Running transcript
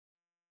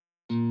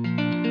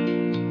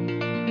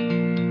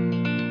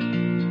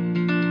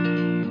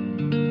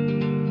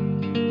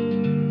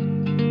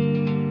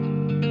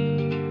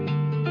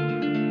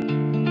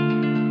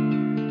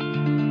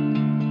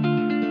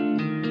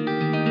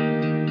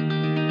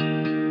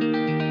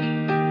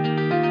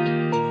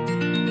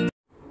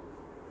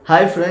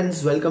Hi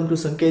friends, welcome to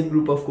Sanket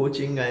Group of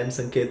Coaching. I am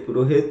Sanket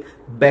Purohit,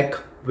 back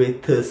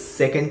with the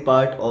second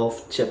part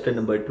of chapter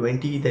number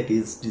 20, that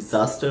is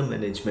disaster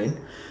management.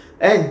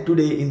 And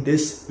today in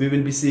this we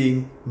will be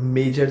seeing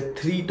major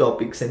three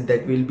topics, and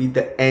that will be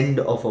the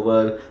end of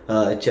our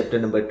chapter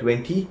number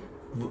 20.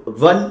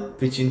 One,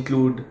 which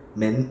include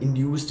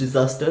man-induced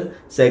disaster,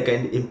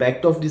 second,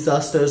 impact of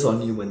disasters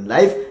on human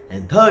life,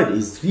 and third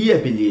is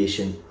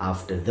rehabilitation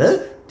after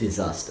the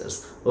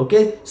disasters.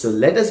 Okay, so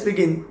let us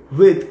begin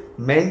with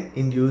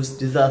man-induced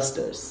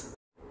disasters.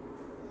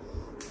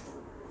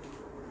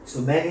 So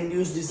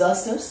man-induced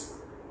disasters.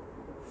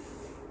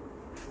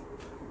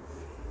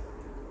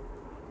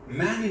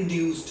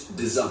 Man-induced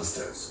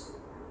disasters.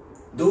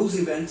 Those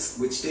events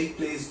which take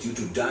place due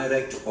to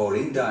direct or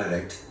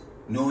indirect,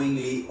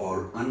 knowingly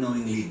or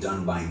unknowingly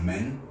done by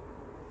men,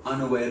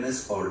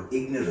 unawareness or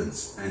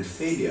ignorance and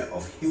failure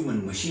of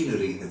human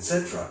machinery,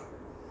 etc.,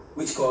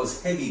 which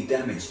cause heavy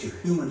damage to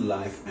human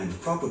life and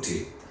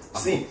property.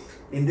 See,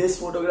 in this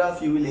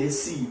photograph you will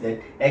see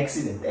that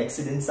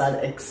accidents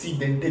are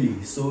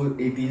accidentally, so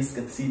it is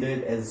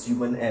considered as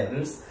human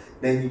errors.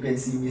 Then you can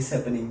see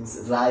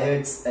mishappenings,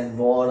 riots and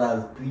war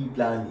are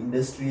pre-planned,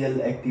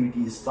 industrial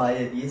activities,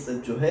 fire, ये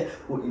सब जो है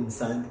वो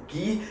इंसान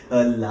की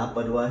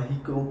लापरवाही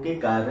के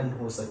कारण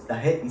हो सकता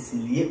है,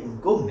 इसीलिए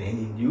उनको मैन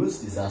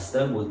इंड्यूस्ड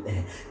डिजास्टर बोलते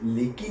हैं.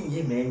 लेकिन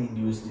ये man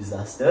induced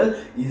disaster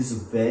is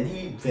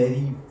very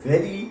very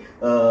very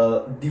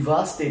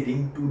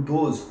devastating to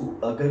those who,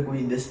 अगर कोई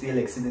इंडस्ट्रियल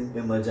एक्सीडेंट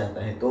में मर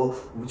जाता है तो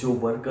जो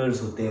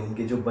वर्कर्स होते हैं,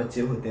 उनके जो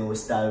बच्चे होते हैं, वो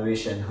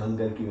स्टारवेशन,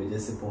 हंगर की वजह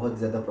से बहुत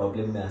ज़्यादा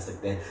प्रॉब्लम में आ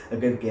सकते हैं.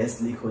 अगर गैस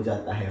लीक हो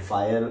जाता है,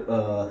 फायर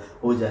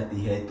हो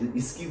जाती है, तो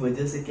इसकी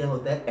वजह से क्या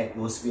होता है,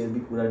 एटमॉस्फेयर भी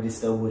पूरा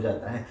डिस्टर्ब हो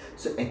जाता है.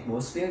 सो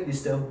एटमॉस्फेयर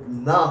डिस्टर्ब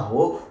ना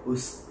हो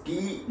उसके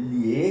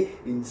लिए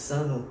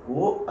इंसानों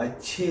को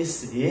अच्छे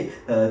से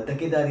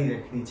तकेदारी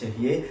रखनी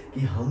चाहिए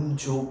कि हम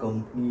जो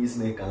कंपनीज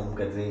में काम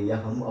कर रहे हैं या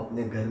हम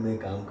अपने घर में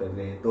काम कर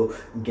रहे हैं तो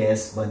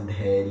गैस बंद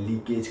है,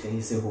 लीकेज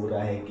कहीं से हो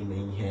रहा है कि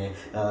नहीं है,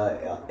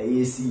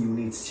 एसी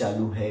यूनिट्स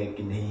चालू है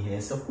कि नहीं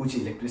है, सब कुछ,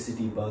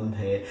 इलेक्ट्रिसिटी बंद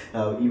है.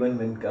 Even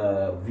when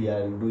we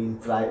are doing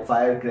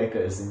fire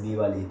crackers इन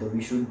दिवाली, तो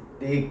we should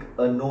take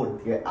a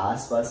note कि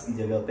आसपास की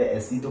जगह पे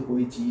ऐसी तो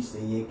कोई चीज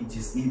नहीं है कि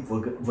जिसकी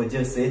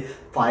वजह से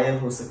फायर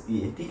हो सकती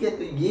है. ठीक है,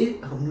 तो ये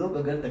हम लोग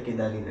अगर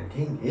तकेदारी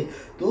रखेंगे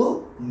तो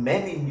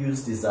मैन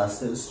इंड्यूस्ड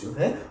डिजास्टर्स जो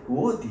है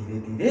वो धीरे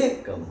धीरे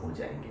कम हो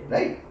जाएंगे.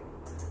 Right.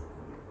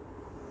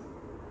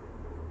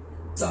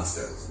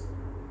 Disasters.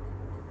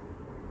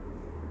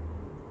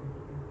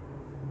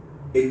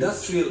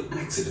 Industrial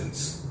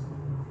accidents.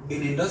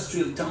 In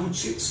industrial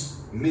townships,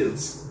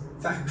 mills,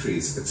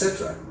 factories,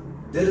 etc.,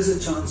 there is a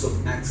chance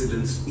of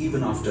accidents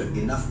even after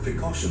enough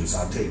precautions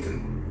are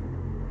taken.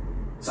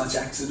 Such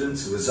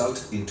accidents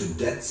result into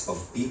deaths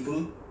of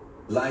people,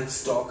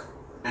 livestock,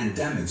 and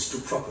damage to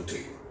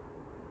property.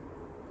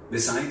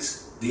 Besides,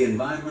 the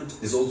environment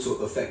is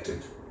also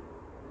affected.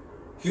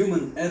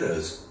 Human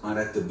errors are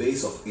at the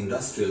base of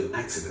industrial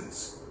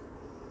accidents.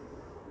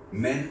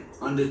 Men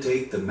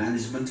undertake the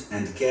management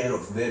and care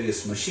of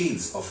various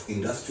machines of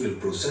industrial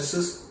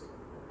processes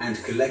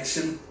and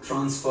collection,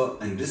 transfer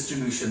and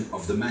distribution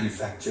of the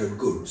manufactured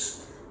goods.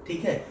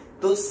 ठीक है,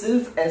 तो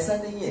सिर्फ ऐसा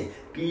नहीं है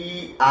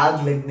कि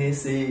आग लगने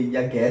से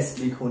या गैस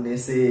लीक होने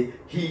से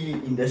ही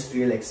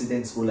इंडस्ट्रियल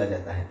एक्सीडेंट्स बोला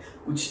जाता है.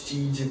 कुछ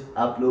चीज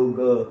आप लोग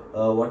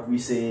व्हाट वी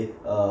से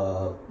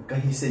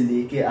कहीं से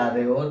लेके आ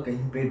रहे हो और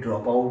कहीं पे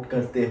ड्रॉप आउट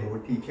करते हो,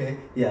 ठीक है,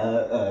 या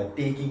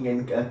taking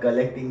and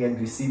collecting and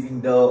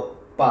receiving the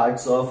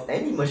parts of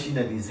any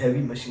machineries,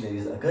 heavy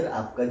machineries. अगर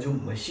आपका जो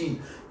मशीन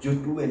जो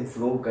टू एंड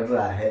फ्रो कर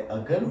रहा है,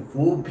 अगर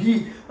वो भी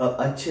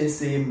अच्छे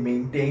से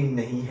मेंटेन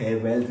नहीं है,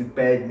 वेल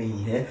रिपेयर्ड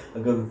नहीं है,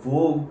 अगर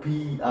वो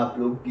भी आप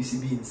लोग किसी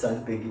भी इंसान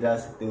पे गिरा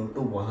सकते हो,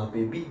 तो वहां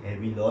पे भी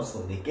हैवी लॉस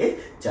होने के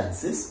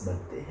चांसेस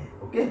बनते हैं.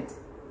 Okay.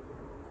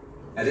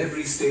 At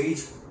every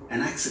stage,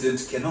 an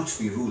accident cannot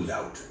be ruled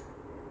out.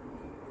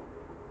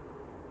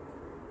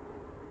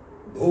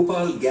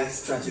 Bhopal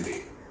gas tragedy.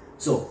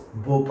 So,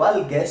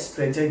 Bhopal gas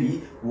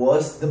tragedy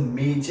was the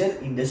major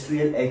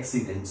industrial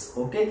accidents,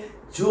 okay,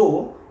 जो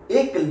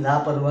एक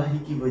लापरवाही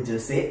की वजह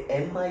से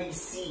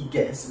MIC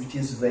gas, which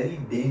is very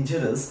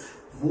dangerous,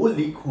 वो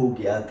लीक हो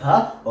गया था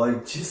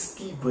और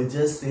जिसकी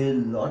वजह से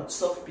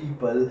lots of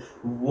people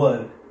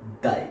were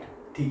died.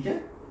 ठीक है.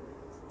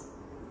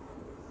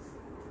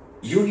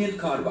 Union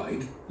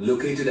Carbide,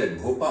 located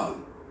at Bhopal,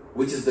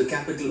 which is the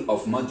capital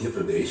of Madhya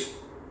Pradesh,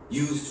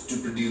 used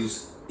to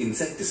produce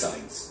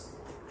insecticides.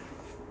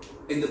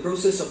 In the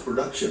process of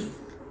production,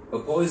 a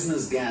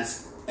poisonous gas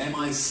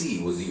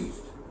MIC was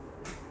used.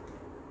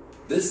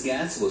 This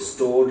gas was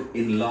stored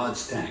in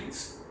large tanks.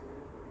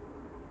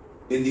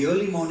 In the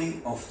early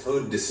morning of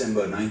 3rd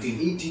December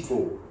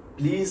 1984,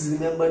 please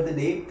remember the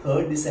date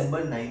 3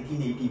 दिसंबर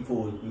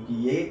 1984, क्योंकि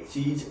ये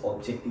चीज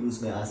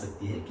objectives में आ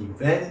सकती है कि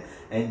when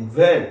and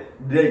where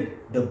did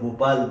the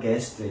Bhopal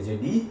gas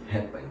tragedy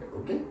happened.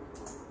 Okay.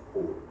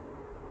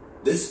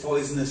 This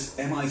poisonous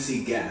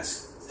MIC gas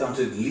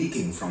started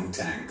leaking from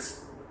tanks,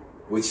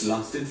 which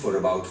lasted for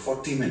about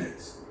 40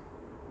 minutes.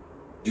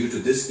 Due to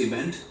this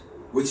event,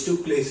 which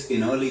took place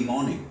in early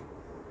morning,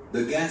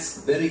 the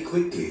gas very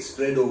quickly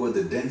spread over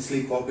the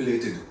densely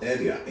populated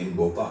area in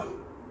Bhopal.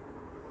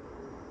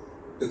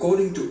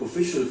 According to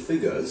official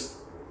figures,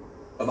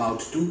 about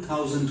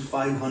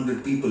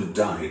 2,500 people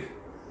died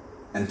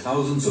and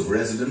thousands of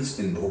residents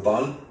in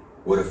Bhopal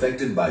were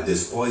affected by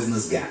this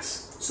poisonous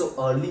gas. So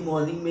early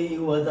morning में ही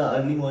हुआ था.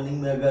 Early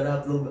morning में अगर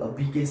आप लोग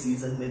अभी के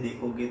season में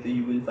देखोगे तो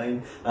you will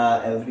find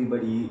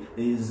everybody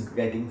is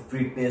getting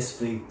fitness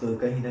freak. तो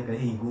कहीं ना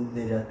कहीं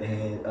घूमने जाते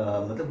हैं,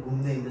 मतलब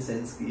घूमने इन द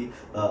सेंस कि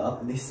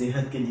अपनी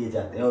सेहत के लिए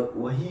जाते हैं, और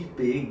वहीं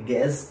पे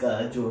गैस का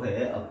जो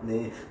है अपने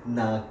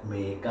नाक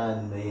में,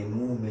 कान में,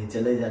 मुंह में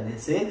चले जाने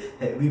से,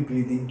 हैवी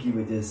ब्रीदिंग की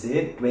वजह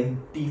से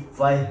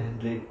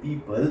 2500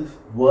 पीपल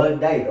वर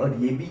डाइड. और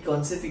ये भी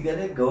कौन से फिगर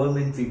है?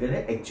 गवर्नमेंट फिगर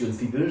है, एक्चुअल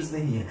फिगर्स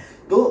नहीं है.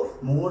 तो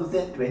मोर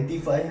देन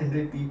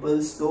 2500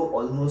 पीपल्स तो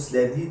ऑलमोस्ट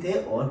डेड ही थे,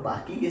 और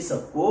बाकी के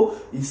सबको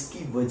इसकी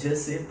वजह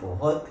से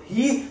बहुत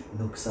ही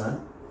नुकसान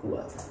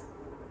हुआ था.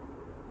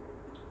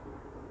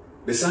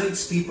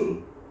 Besides people,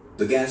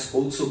 the gas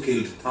also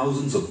killed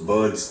thousands of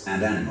birds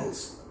and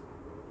animals.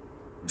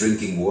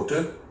 Drinking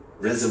water,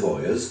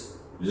 reservoirs,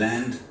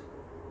 land,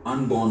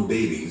 unborn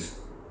babies,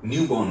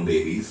 newborn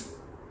babies,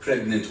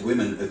 pregnant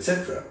women,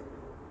 etc.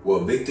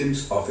 were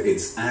victims of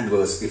its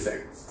adverse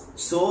effects.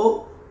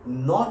 So,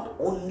 not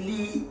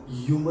only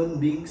human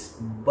beings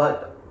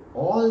but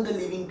all the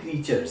living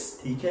creatures,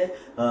 ठीक है,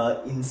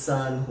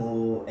 इंसान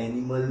हो,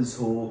 animals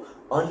हो,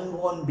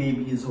 unborn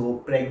babies हो,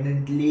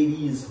 pregnant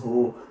ladies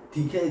हो,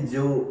 ठीक है,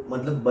 जो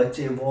मतलब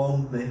बच्चे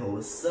वॉर्म में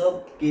हो,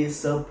 सब के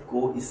सब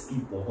को इसकी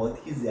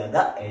बहुत ही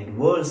ज्यादा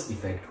एडवर्स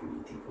इफेक्ट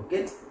हुई थी.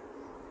 Okay.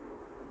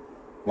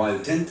 While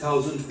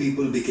 10,000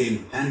 people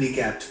became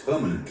handicapped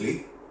permanently,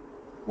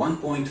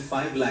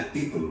 1.5 lakh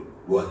people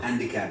were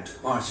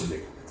handicapped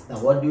partially. Now,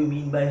 what do you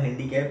mean by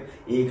handicap?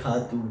 एक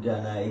हाथ टूट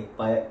जाना, एक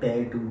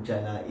पैर टूट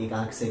जाना, एक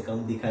आंख से कम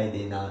दिखाई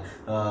देना,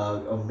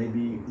 मे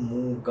बी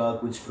मुंह का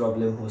कुछ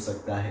प्रॉब्लम हो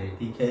सकता है,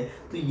 ठीक है.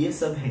 तो ये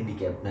सब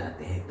हैंडीकैप में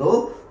आते हैं. तो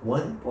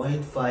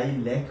 1.5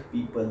 lakh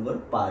people were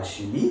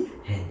partially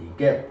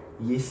handicap.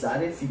 ये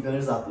सारे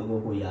फिगर्स आप लोगों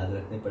को याद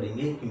रखने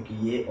पड़ेंगे क्योंकि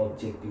ये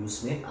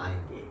ऑब्जेक्टिव्स में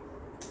आएंगे.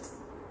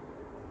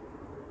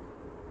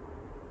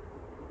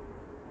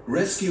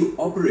 Rescue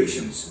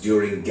operations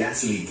during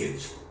gas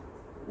leakage.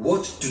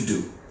 What to do?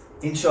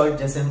 In short,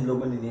 जैसे हम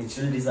लोगों ने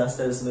नेचुरल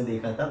डिजास्टर्स में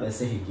देखा था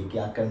वैसे ही कि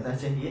क्या करना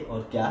चाहिए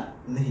और क्या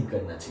नहीं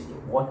करना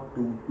चाहिए. What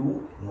to do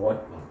and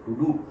what not to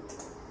do.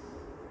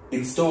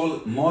 Install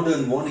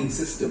modern warning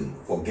system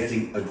for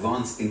getting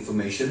advanced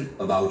information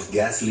about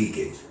gas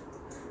leakage.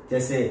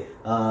 जैसे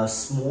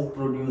स्मोक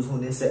प्रोड्यूस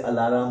होने से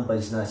अलार्म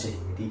बजना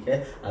चाहिए, ठीक है.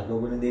 आप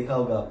लोगों ने देखा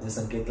होगा, अपने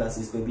संकेत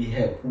क्लासेस पे भी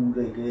है,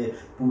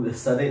 पूरे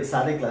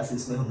सारे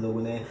क्लासेस में हम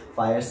लोगों ने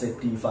फायर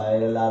सेफ्टी,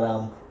 फायर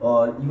अलार्म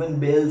और इवन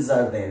बेल्स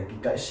आर देयर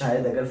कि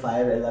शायद अगर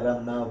फायर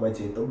अलार्म ना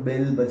बजे तो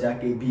बेल बजा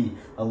के भी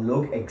हम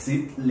लोग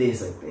एग्जिट ले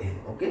सकते हैं.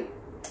 Okay.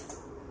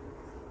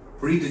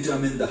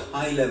 Predetermine the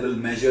high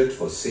level measured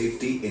for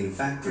safety in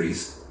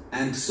factories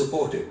and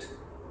support it.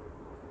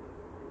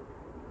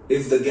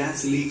 If the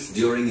gas leaks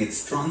during its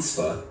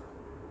transfer,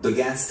 the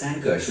gas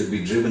tanker should be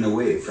driven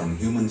away from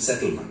human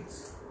settlements.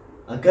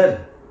 अगर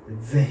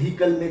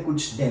vehicle में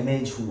कुछ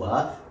damage हुआ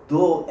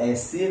तो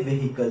ऐसे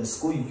vehicles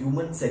को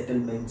human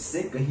settlement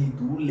से कहीं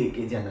दूर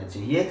लेके जाना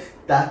चाहिए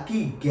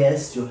ताकि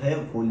गैस जो है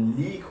वो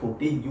लीक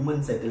होके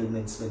ह्यूमन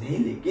सेटलमेंट्स में नहीं,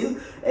 लेकिन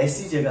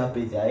ऐसी जगह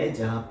पे जाए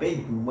जहां पे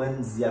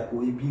ह्यूमंस या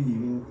कोई भी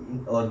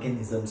लिविंग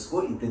ऑर्गेनिजम्स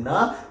को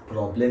इतना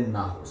प्रॉब्लम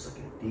ना हो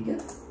सके. ठीक है.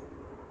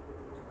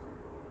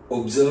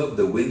 Observe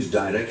the wind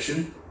direction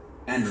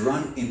and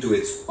run into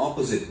its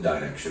opposite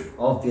direction.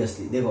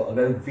 Obviously, देखो,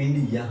 अगर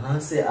विंड यहाँ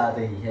से आ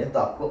रही है तो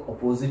आपको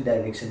अपोजिट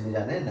डायरेक्शन में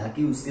जाना है, ना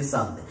कि उसके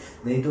सामने.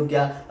 नहीं तो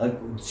क्या,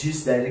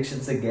 जिस डायरेक्शन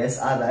से गैस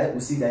आ रहा है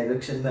उसी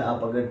डायरेक्शन में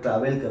आप अगर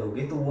ट्रैवल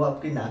करोगे तो वो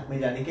आपके नाक में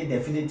जाने के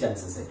डेफिनेट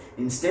चांसेस है.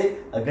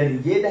 इंस्टेड अगर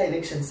ये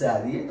डायरेक्शन से आ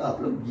रही है तो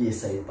आप लोग ये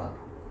साइड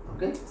पकड़ो.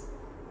 Okay.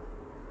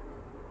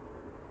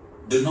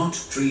 Do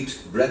not treat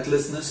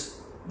breathlessness,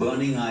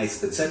 burning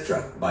eyes,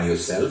 etc. by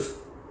yourself,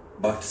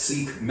 but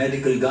seek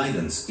medical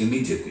guidance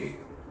immediately.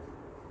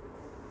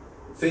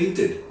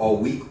 Fainted or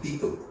weak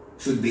people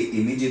should be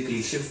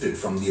immediately shifted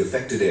from the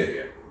affected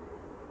area.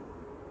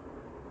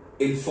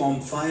 Inform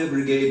fire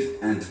brigade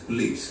and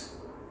police.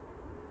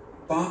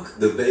 Park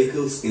the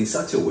vehicles in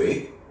such a way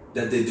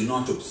that they do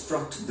not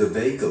obstruct the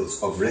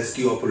vehicles of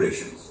rescue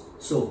operations.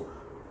 So,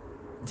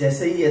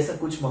 जैसे ही ऐसा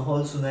कुछ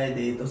माहौल सुनाई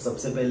दे तो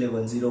सबसे पहले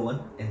 101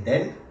 and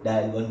then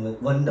dial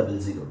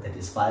 100, that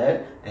is fire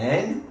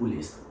and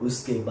police.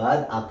 उसके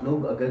बाद आप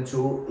लोग अगर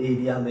जो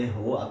एरिया में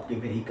हो आपके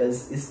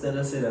व्हीकल्स इस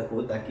तरह से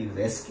रखो ताकि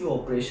रेस्क्यू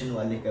ऑपरेशन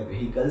वाले का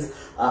व्हीकल्स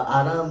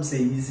आराम से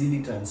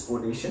इजीली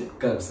ट्रांसपोर्टेशन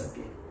कर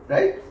सके.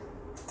 Right.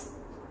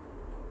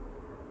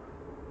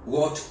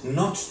 What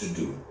not to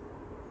do?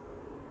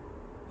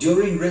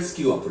 During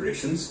rescue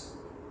operations,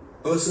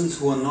 persons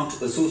who are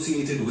not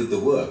associated with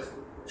the work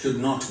should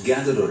not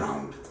gather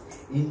around.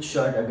 In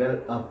short अगर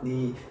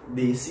अपनी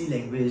देसी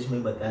लैंग्वेज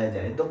में बताया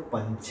जाए तो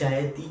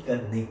पंचायती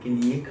करने के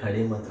लिए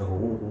खड़े मत रहो,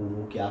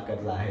 वो क्या कर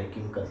रहा है,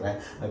 क्यों कर रहा है।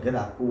 अगर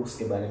आपको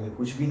उसके बारे में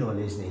कुछ भी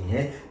नॉलेज नहीं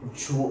है,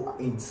 जो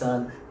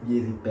इंसान ये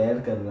रिपेयर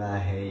कर रहा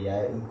है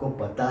या उनको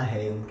पता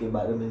है, उनके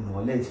बारे में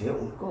नॉलेज है,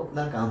 उनको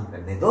अपना काम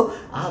करने दो,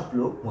 आप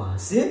लोग वहाँ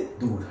से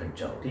दूर हट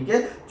जाओ, ठीक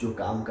है। जो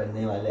काम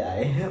करने वाले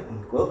आए हैं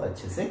उनको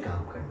अच्छे से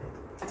काम करने दो।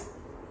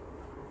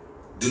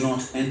 Do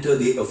not enter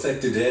the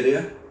affected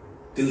area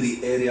till the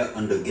area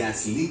under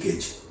gas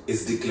leakage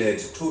is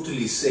declared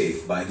totally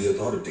safe by the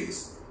authorities.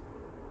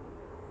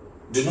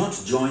 Do not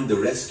join the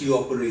rescue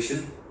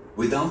operation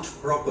without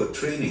proper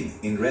training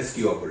in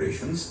rescue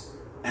operations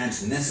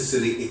and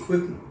necessary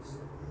equipment.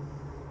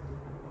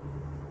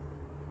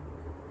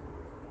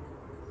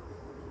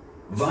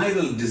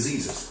 Viral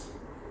diseases.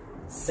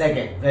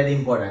 Second, very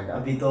important.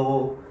 अभी तो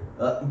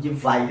ये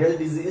viral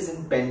disease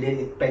in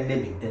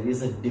pandemic there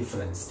is a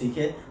difference, ठीक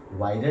है।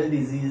 Viral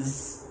disease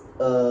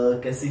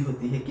कैसी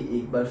होती है कि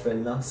एक बार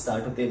फैलना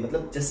स्टार्ट होते हैं,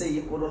 मतलब जैसे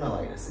ये corona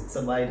virus, it's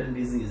a viral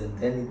disease and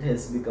then it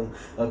has become,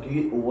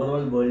 क्योंकि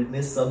ओवरऑल वर्ल्ड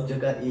में सब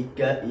जगह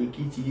एक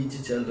ही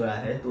चीज चल रहा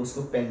है तो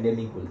उसको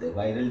पेंडेमिक बोलते हैं।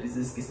 वायरल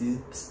डिजीज किसी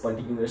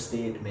पर्टिकुलर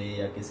स्टेट में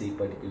या किसी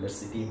पर्टिकुलर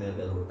सिटी में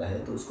अगर होता है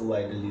तो उसको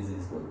वायरल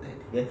डिजीज बोलते हैं,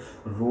 ठीक है।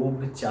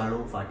 रोग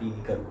चाड़ो फाटी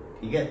निकल,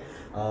 ठीक है।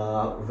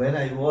 When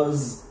I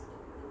was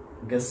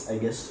I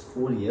guess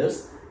 4 years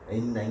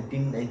in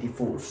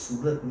 1994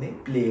 सूरत में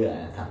प्लेग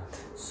आया था।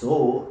 सो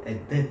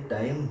एट दैट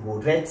टाइम वो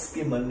रेट्स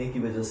के मरने की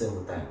वजह से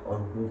होता है और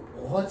वो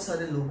बहुत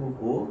सारे लोगों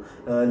को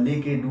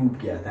लेके डूब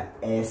गया था।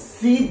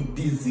 ऐसी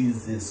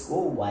डिजीजेस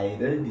को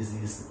वायरल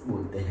डिजीज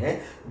बोलते हैं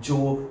जो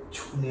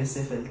छूने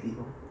से फैलती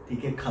हो,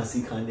 ठीक है,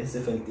 खांसी खाने से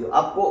फैलती हो।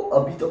 आपको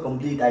अभी तो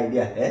कंप्लीट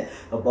आइडिया है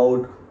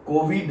अबाउट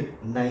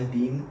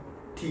कोविड-19,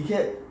 ठीक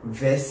है।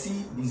 वैसी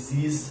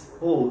डिजीज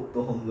हो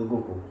तो हम लोगों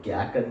को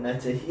क्या करना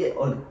चाहिए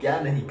और क्या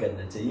नहीं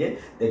करना चाहिए,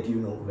 that you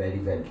know very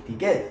well,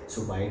 ठीक है।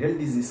 सो वायरल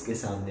डिजीज के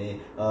सामने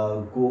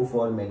गो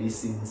फॉर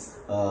मेडिसिन्स,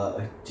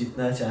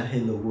 जितना चाहे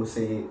लोगों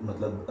से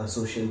मतलब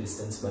सोशल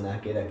डिस्टेंस बना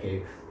के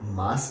रखे,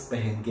 मास्क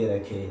पहन के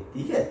रखे,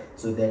 ठीक है।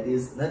 So that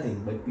is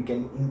nothing but we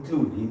can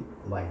include in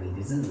viral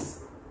diseases.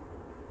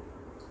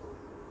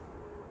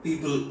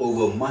 People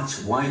over much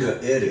wider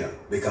area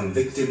become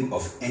victim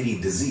of any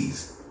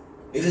disease.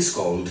 It is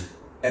called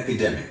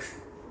epidemic.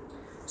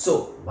 So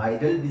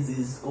viral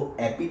disease को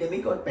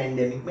epidemic और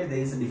पेंडेमिक में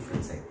there is a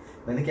difference है।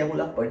 मैंने क्या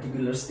बोला,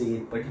 particular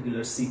state,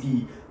 particular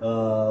city,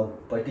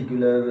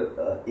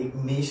 particular एक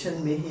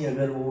nation में ही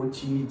अगर वो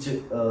चीज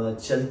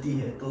चलती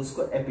है तो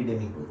उसको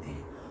एपिडेमिक बोलते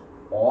हैं।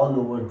 All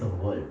over the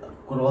world,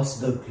 across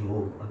the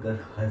globe,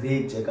 अगर हर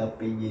एक जगह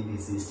पे ये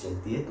डिजीज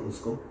चलती है तो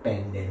उसको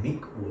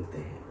पेंडेमिक बोलते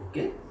हैं,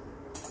 okay.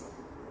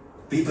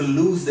 People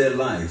lose their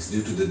lives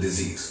due to the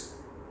disease.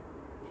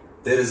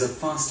 There is a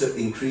faster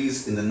increase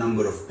in the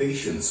number of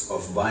patients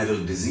of viral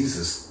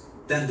diseases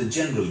than the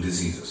general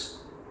diseases.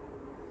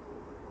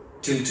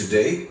 Till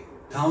today,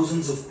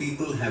 thousands of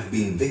people have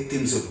been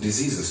victims of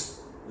diseases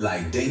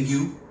like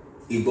dengue,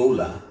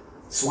 Ebola,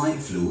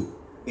 swine flu,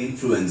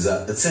 influenza,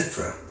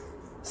 etc.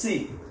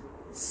 See,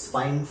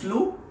 swine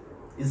flu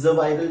is a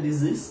viral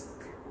disease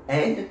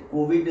and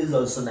COVID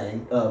is also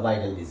a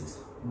viral disease.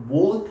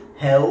 Both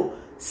have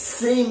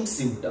same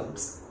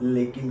symptoms,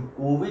 लेकिन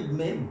Covid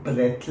में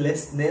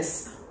breathlessness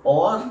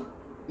और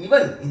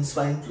even in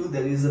swine flu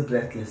there is a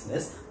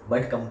breathlessness,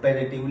 but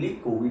comparatively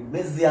Covid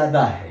में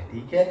ज्यादा है,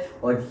 ठीक है।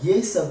 और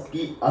ये सब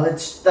की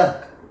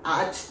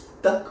आज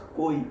तक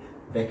कोई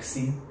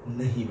वैक्सीन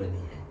नहीं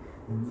बनी है।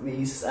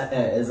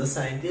 As a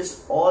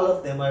scientist all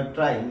of them are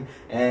trying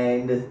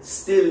and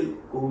still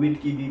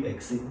Covid की भी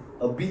वैक्सीन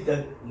अभी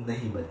तक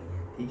नहीं बनी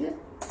है, ठीक है।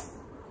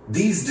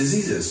 These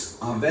diseases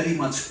are very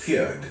much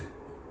feared.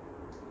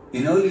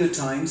 In earlier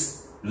times,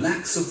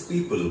 lakhs of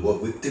people were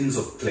victims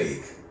of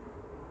plague.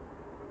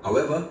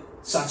 However,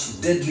 such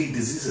deadly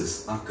diseases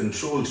are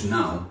controlled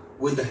now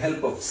with the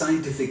help of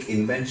scientific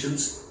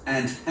inventions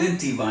and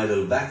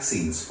antiviral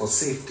vaccines for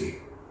safety.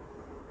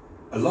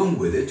 Along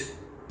with it,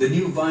 the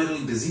new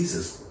viral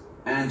diseases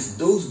and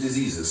those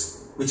diseases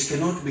which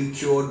cannot be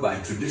cured by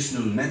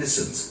traditional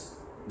medicines,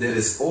 there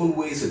is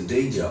always a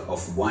danger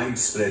of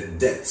widespread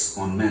deaths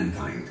on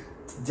mankind.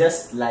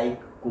 Just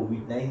like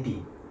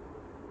COVID-19.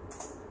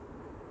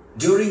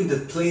 During the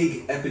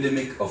plague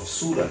epidemic of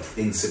Surat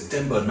in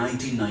September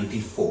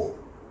 1994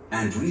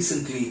 and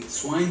recently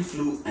swine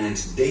flu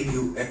and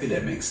dengue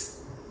epidemics,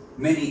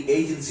 many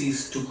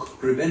agencies took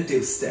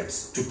preventive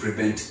steps to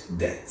prevent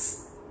deaths.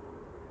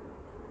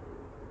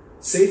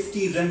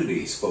 Safety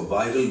remedies for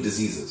viral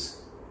diseases.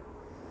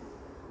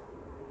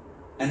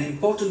 An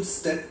important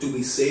step to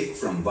be safe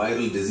from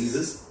viral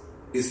diseases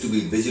is to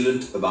be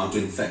vigilant about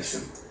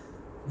infection.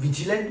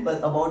 Vigilant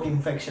about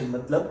infection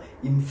मतलब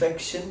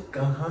infection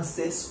कहाँ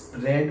से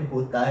spread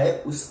होता है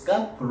उसका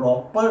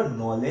proper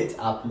knowledge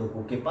आप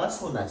लोगों के पास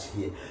होना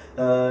चाहिए।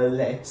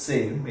 लेट्स से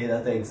मेरा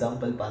तो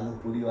एग्जांपल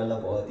पानीपुरी वाला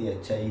बहुत ही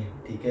अच्छा ही है,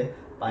 ठीक है।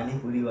 पानी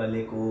पूरी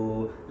वाले को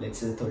लेट्स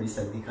से थोड़ी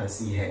सर्दी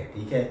खांसी है,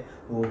 ठीक है,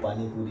 वो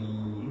पानी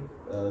पूरी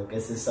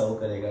कैसे सर्व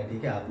करेगा,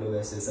 ठीक है, आप लोग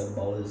ऐसे सब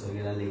बाउल्स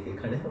वगैरह लेके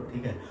खड़े हो,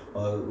 ठीक है,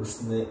 और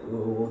उसने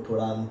वो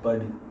थोड़ा अनपढ़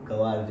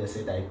गवार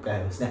जैसे टाइप का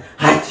है, उसने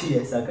हाची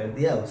ऐसा कर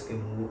दिया, उसके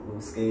मुंह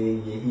उसके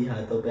यही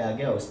हाथों पे आ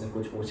गया, उसने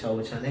कुछ पोछा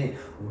वोछा नहीं,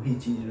 वही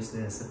चीज़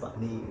उसने ऐसे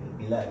पानी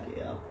मिला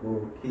के आपको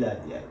खिला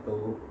दिया,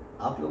 तो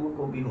आप लोगों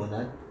को भी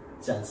होना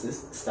चांसेस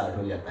स्टार्ट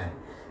हो जाता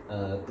है।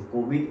 तो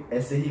कोविड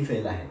ऐसे ही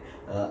फैला है।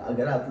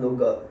 अगर आप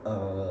लोग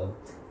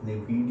ने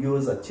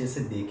वीडियोस अच्छे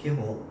से देखे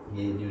हों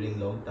ये ड्यूरिंग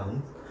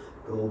लॉकडाउन,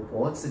 तो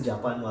बहुत से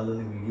जापान वालों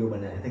ने वीडियो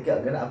बनाए थे कि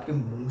अगर आपके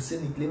मुंह से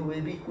निकले हुए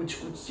भी कुछ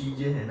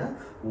चीज़ें हैं ना,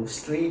 वो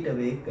स्ट्रेट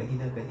अवे कहीं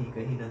ना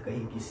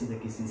कहीं किसी न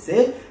किसी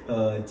से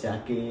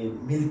जाके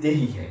मिलते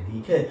ही हैं,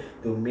 ठीक है।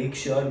 तो मेक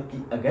श्योर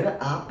कि अगर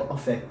आप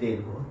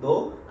अफेक्टेड हो तो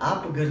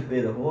आप घर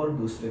पे रहो और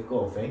दूसरे को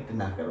अफेक्ट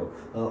ना करो,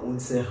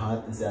 उनसे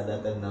हाथ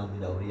ज़्यादातर ना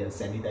मिलाओ, या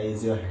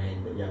सैनिटाइज योर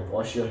हैंड, या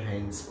wash your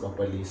hands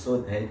properly, so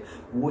that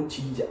वो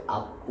चीज़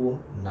आपको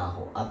ना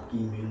हो, आपकी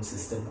इम्यून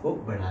सिस्टम को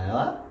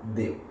बढ़ावा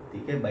दे,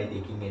 ठीक है, by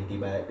taking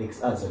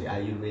antibiotics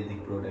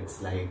Ayurvedic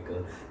products like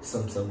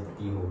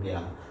समसमवती हो गया,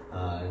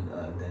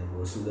 देन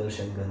वो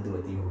सुदर्शन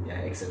गंधवती हो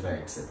गया, etcetera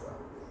etcetera.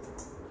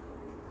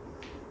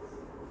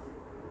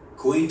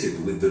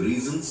 Acquainted with the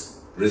reasons,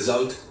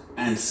 result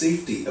and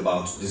safety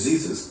about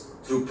diseases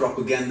through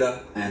propaganda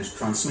and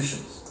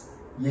transmissions.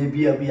 ये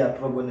भी अभी आप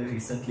लोगों ने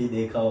रिसेंटली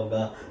देखा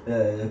होगा,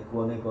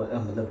 कोने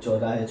मतलब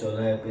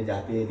चौराहे पे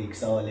जाके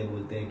रिक्शा वाले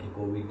बोलते हैं कि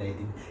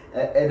कोविड-19,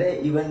 अरे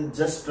even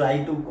just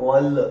try to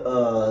call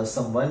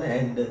someone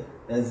and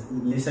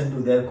listen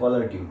to their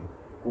caller tune,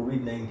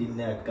 कोविड-19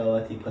 ने अटका हुआ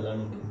थी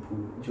फलाना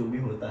ढिमकू, जो भी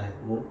होता है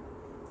वो,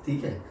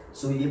 ठीक है।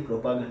 सो ये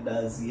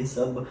प्रोपागेंडाज, ये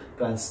सब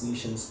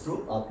ट्रांसमिशंस थ्रू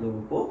आप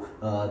लोगों को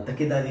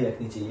तकेदारी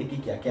रखनी चाहिए कि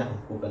क्या क्या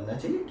हमको करना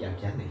चाहिए, क्या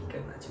क्या नहीं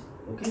करना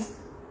चाहिए,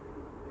 okay.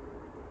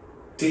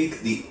 Take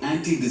the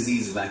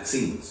anti-disease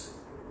vaccines.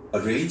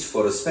 Arrange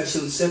for a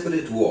special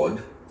separate ward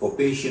for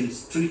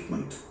patients'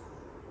 treatment.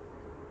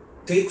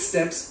 Take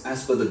steps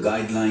as per the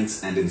guidelines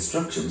and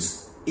instructions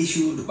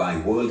issued by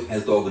World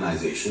Health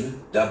Organization,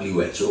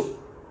 WHO,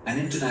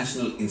 an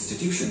international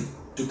institution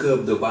to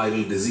curb the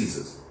viral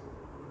diseases.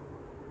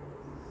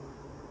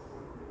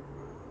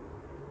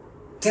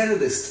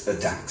 Terrorist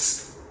attacks.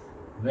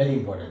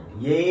 Very important.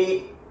 ये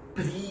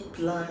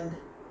pre-planned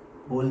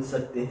बोल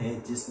सकते हैं,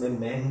 जिसमें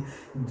man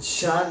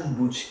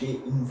जानबूझ के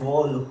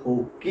involve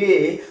होके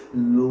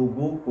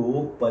लोगों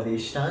को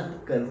परेशान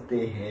करते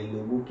हैं,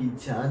 लोगों की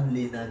जान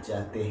लेना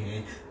चाहते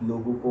हैं,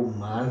 लोगों को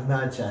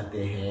मारना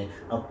चाहते हैं,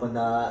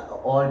 अपना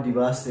और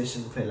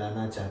डिवास्टेशन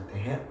फैलाना चाहते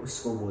हैं,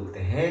 उसको बोलते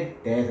हैं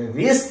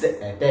टेररिस्ट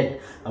अटैक।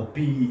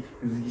 अभी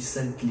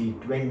रिसेंटली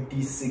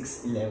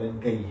 26/11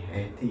 गई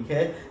है, ठीक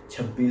है,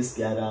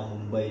 26/11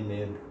 मुंबई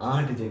में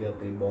 8 जगह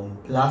पे बॉम्ब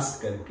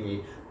ब्लास्ट करके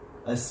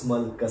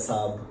असमल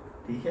कसाब,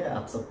 ठीक है,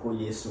 आप सबको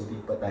ये स्टोरी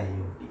पता ही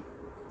होगी।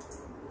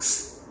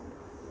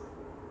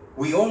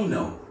 We all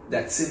know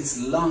that since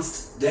last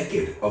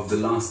decade of the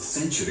last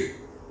century,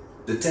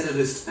 the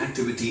terrorist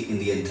activity in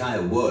the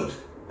entire world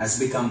has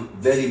become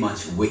very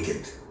much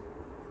wicked.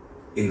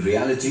 In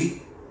reality,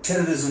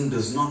 terrorism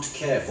does not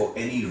care for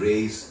any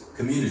race,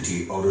 community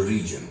or a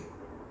region.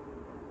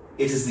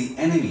 It is the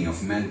enemy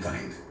of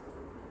mankind.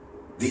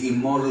 The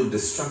immoral,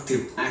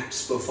 destructive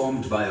acts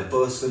performed by a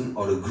person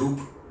or a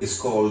group is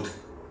called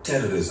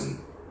terrorism.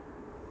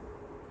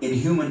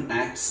 Inhuman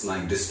acts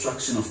like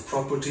destruction of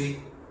property,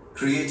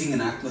 creating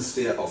an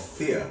atmosphere of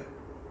fear,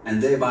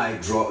 and thereby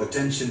draw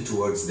attention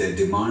towards their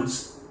demands,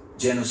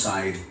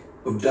 genocide,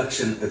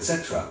 abduction,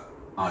 etc.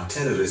 are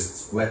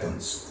terrorists'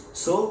 weapons.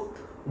 So,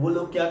 वो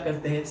लोग क्या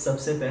करते हैं,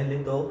 सबसे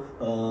पहले तो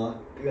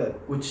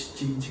कुछ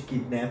चीज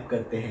किडनैप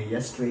करते हैं या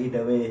स्ट्रेट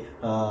अवे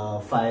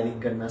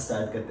फायरिंग करना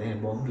स्टार्ट करते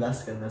हैं, बॉम्ब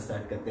ब्लास्ट करना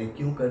स्टार्ट करते हैं।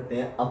 क्यों करते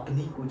हैं?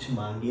 अपनी कुछ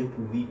मांगे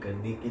पूरी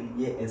करने के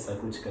लिए ऐसा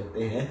कुछ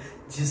करते हैं,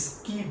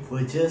 जिसकी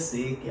वजह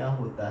से क्या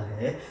होता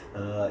है,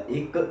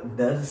 एक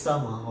डर सा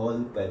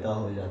माहौल पैदा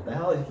हो जाता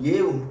है और ये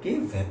उनके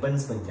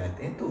वेपन्स बन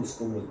जाते हैं। तो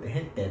उसको बोलते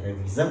हैं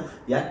टेररिज्म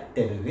या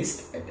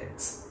terrorist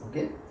attacks.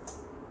 Okay,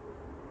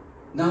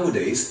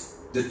 Nowadays,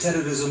 the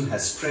terrorism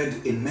has spread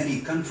in many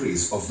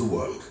countries of the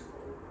world.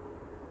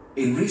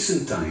 In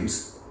recent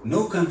times,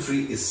 no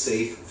country is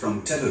safe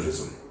from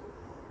terrorism.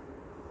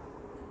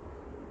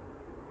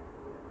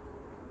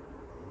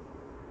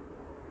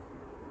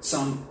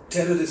 Some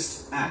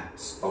terrorist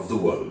acts of the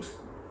world.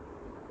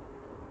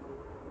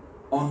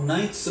 On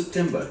 9th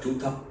September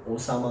 2000,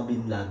 Osama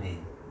bin Laden,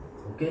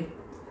 okay,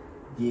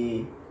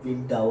 ये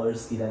twin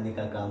towers गिराने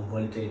का काम,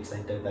 world trade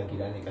centre का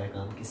गिराने का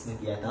काम किसने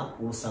किया था?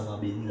 Osama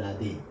bin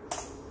Laden.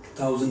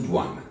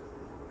 2001,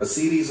 a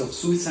series of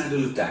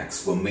suicidal attacks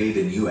were made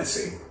in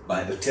USA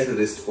by a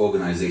terrorist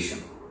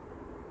organization.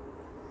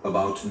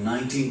 About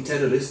 19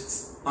 terrorists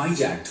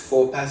hijacked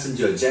 4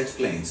 passenger jet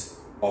planes,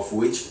 of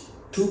which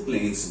 2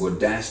 planes were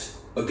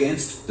dashed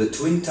against the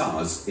Twin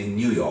Towers in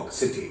New York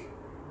City.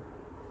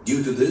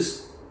 Due to this,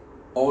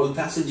 all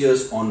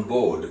passengers on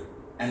board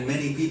and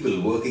many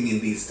people working in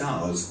these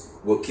towers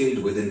were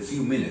killed within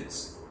few minutes.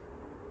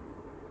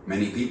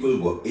 Many people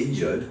were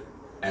injured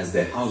as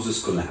their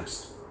houses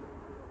collapsed.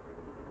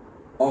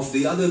 Of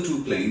the other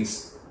two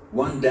planes,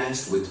 one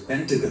dashed with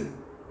Pentagon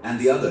and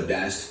the other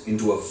dashed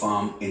into a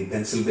farm in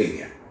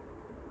Pennsylvania.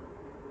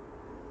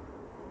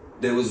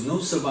 There was no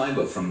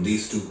survivor from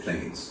these two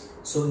planes.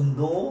 So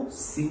no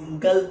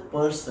single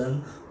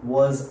person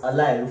was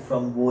alive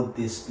from both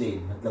this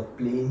plane. मतलब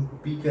plane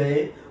भी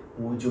गए,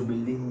 वो जो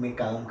building में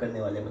काम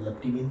करने वाले मतलब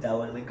ट्विन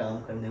टावर में काम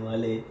करने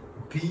वाले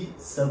भी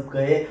सब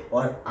गए,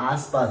 और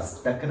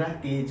आसपास टकरा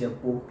के जब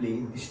वो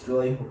प्लेन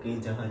डिस्ट्रॉय होके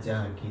जहाँ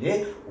जहाँ गिरे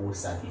वो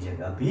सारी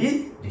जगह भी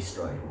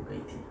डिस्ट्रॉय हो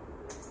गई थी.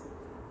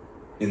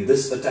 In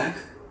this attack,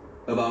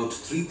 about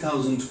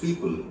 3,000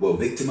 people were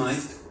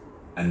victimized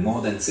and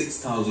more than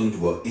 6,000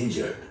 were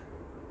injured.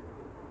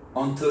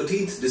 On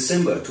 13th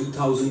December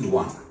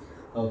 2001.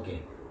 Okay,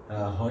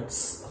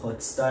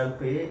 Hotstar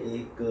पे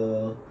एक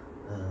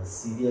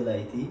सीरियल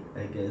आई थी,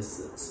 आई गेस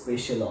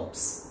स्पेशल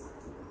ऑप्स.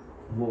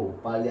 वो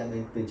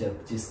पार्लियामेंट पे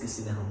जब जिस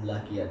किसी ने हमला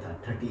किया था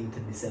 13th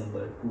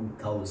दिसंबर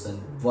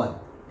 2001,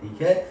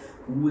 ठीक है,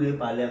 पूरे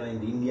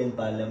पार्लियामेंट, इंडियन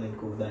पार्लियामेंट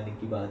को उड़ाने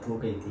की बात हो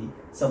गई थी.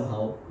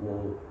 समहाउ वो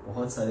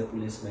बहुत सारे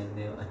पुलिसमैन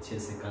ने अच्छे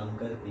से काम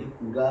करके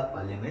पूरा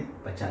पार्लियामेंट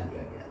बचा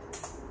लिया गया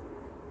था.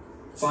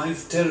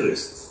 5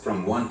 terrorists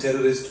from one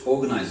terrorist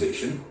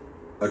organization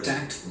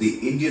attacked the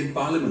Indian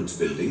Parliament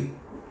building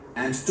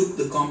and took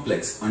the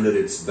complex under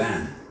its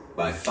ban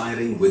by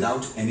firing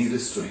without any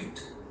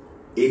restraint.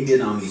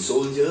 Indian army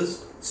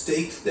soldiers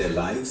staked their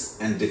lives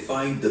and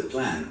defied the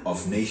plan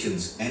of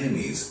nation's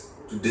enemies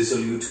to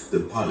dissolute the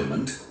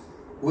parliament,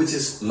 which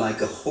is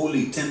like a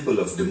holy temple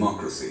of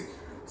democracy.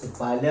 So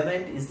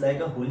parliament is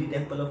like a holy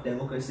temple of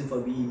democracy for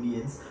we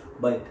Indians,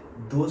 but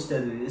those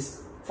terrorists,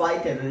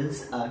 5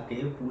 terrorists आके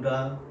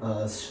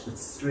पूरा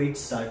straight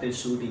started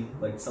shooting,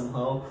 but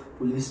somehow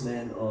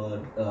policemen और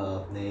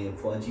अपने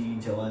फौजी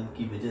जवान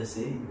की वजह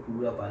से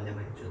पूरा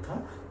पार्लियामेंट जो था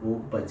वो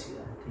बच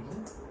गया. ठीक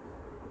है.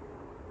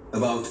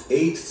 About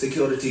 8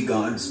 security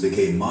guards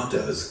became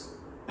martyrs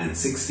and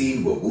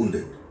 16 were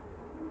wounded.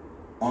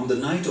 On the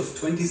night of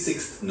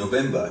 26th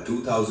November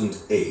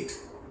 2008,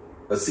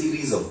 a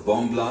series of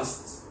bomb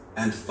blasts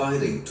and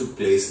firing took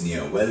place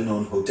near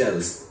well-known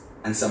hotels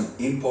and some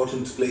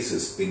important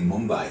places in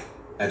Mumbai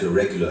at a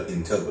regular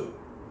interval.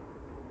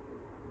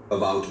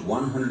 About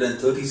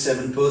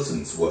 137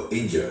 persons were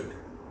injured.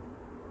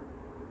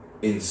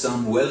 In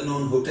some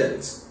well-known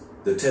hotels,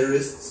 the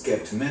terrorists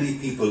kept many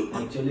people.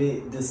 Actually,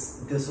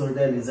 this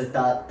hotel is a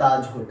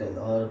Taj hotel,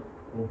 और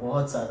वो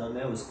बहुत सारों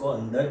ने उसको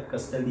अंदर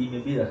custody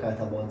में भी रखा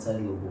था, बहुत सारे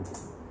लोगों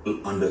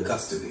को under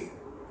custody.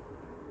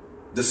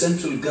 The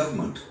central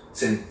government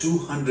sent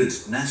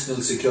 200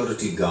 national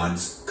security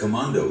guards,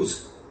 commandos,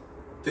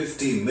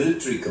 50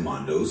 military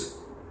commandos,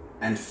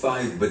 and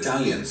 5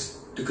 battalions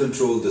to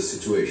control the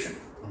situation.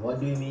 What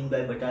do you mean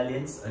by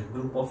battalions? A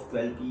group of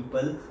 12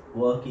 people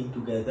working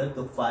together.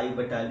 तो 5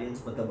 battalions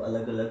मतलब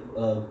अलग अलग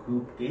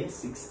group के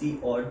 60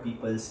 odd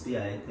peoples भी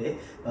आए थे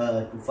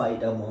to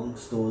fight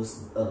amongst those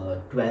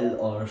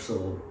 12 or so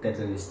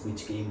terrorists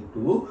which came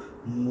to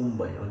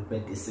Mumbai on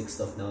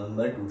 26th of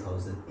November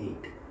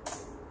 2008.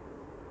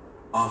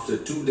 After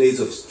 2 days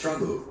of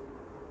struggle,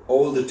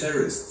 all the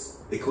terrorists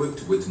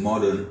equipped with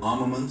modern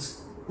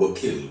armaments were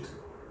killed.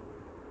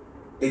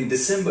 In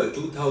December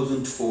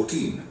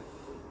 2014,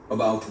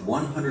 about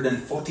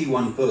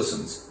 141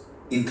 persons,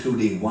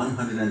 including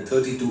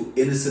 132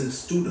 innocent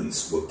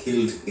students, were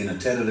killed in a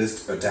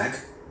terrorist attack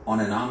on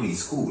an army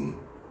school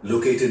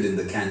located in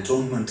the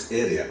cantonment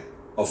area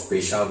of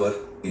Peshawar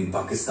in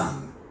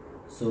Pakistan.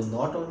 So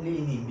not only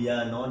in India,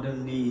 not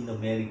only in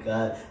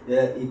America,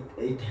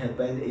 it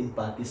happened in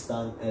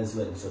Pakistan as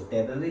well. So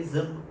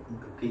terrorism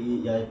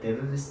की या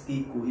terrorist की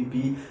कोई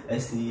भी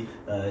ऐसी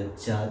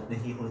जात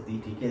नहीं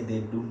होती, ठीक है.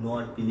 They do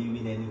not believe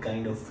in any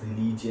kind of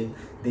religion.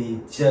 They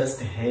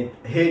just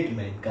hate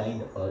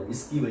mankind, और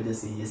इसकी वजह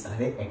से ये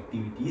सारे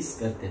activities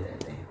करते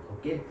रहते हैं.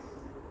 Okay.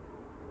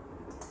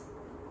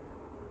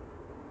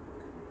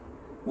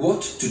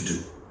 What to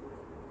do?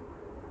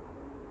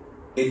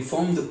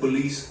 Inform the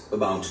police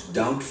about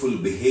doubtful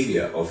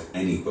behavior of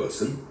any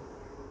person.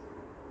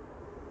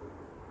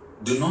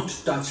 Do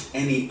not touch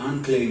any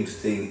unclaimed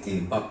thing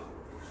in public.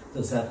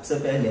 तो सबसे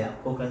पहले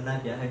आपको करना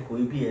क्या है,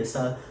 कोई भी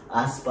ऐसा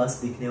आसपास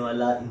दिखने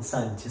वाला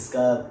इंसान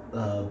जिसका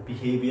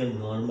बिहेवियर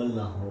नॉर्मल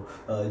ना हो,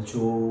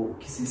 जो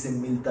किसी से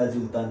मिलता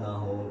जुलता ना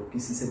हो,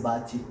 किसी से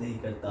बातचीत नहीं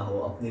करता हो,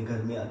 अपने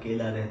घर में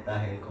अकेला रहता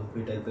है,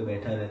 कंप्यूटर पे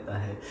बैठा रहता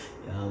है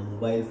या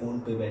मोबाइल फ़ोन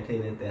पे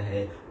बैठे रहता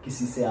है,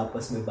 किसी से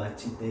आपस में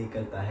बातचीत नहीं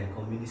करता है,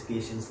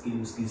 कम्युनिकेशन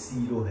स्किल उसकी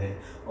ज़ीरो है,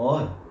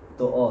 और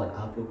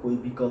आप लोग कोई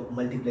भी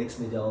मल्टीप्लेक्स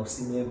में जाओ,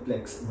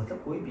 सिनेप्लेक्स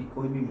मतलब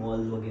कोई भी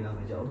मॉल वगैरह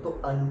में जाओ, तो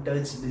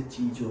अनटच्ड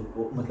चीज़ों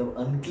को मतलब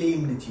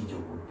अनक्लेम्ड चीज़ों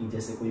को, कि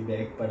जैसे कोई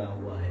बैग पड़ा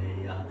हुआ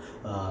है या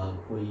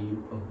कोई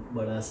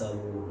बड़ा सा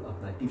वो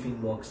अपना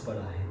टिफ़िन बॉक्स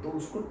पड़ा है, तो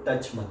उसको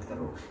टच मत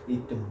करो.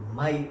 इट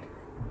माइट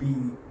बी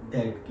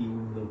दैट कि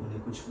उन लोगों ने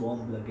कुछ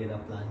बॉम्ब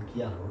वगैरह प्लान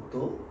किया हो, तो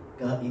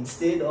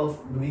instead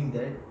of doing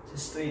that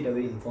straight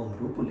away inform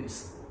to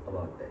police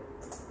about that.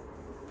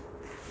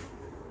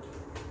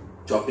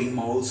 Shopping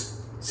malls,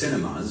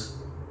 cinemas,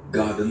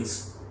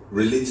 gardens,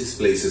 religious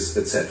places,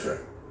 etc.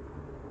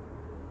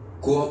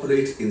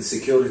 Cooperate in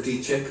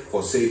security check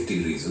for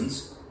safety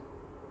reasons.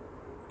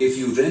 If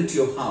you rent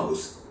your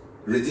house,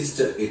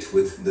 register it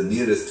with the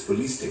nearest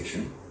police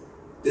station.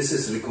 This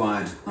is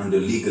required under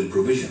legal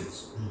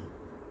provisions.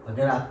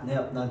 अगर आपने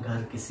अपना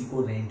घर किसी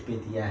को rent पे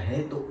दिया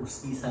है तो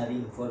उसकी सारी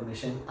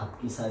इंफॉर्मेशन,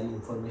 आपकी सारी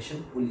इंफॉर्मेशन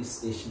पुलिस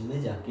स्टेशन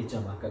में जाके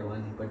जमा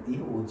करवानी पड़ती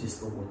है, वो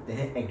जिसको बोलते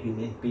हैं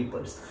एग्रीमेंट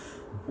पेपर्स।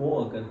 वो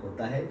अगर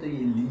होता है तो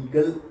ये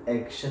लीगल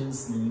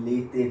एक्शंस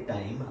लेते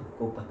टाइम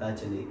आपको पता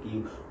चले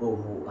कि वो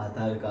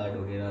आधार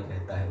कार्ड वगैरह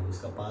रहता है,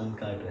 उसका पैन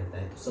कार्ड रहता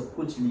है, तो सब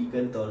कुछ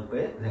लीगल तौर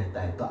पे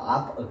रहता है, तो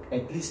आप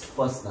एटलीस्ट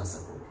फंस ना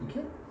सको। ठीक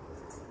है।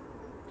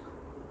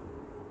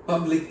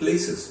 Public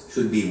places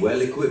should be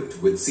well equipped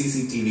with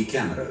CCTV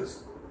cameras.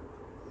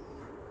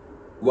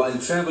 While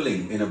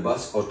traveling in a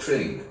bus or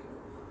train,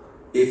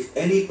 if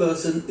any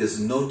person is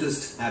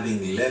noticed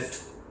having left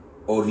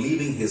or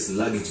leaving his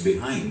luggage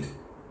behind,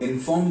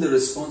 inform the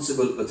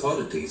responsible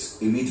authorities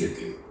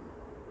immediately.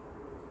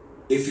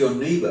 If your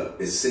neighbor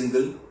is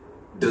single,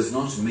 does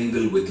not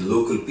mingle with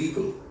local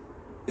people,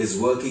 is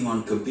working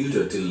on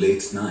computer till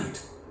late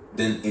night,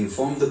 then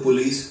inform the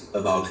police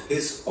about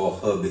his or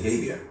her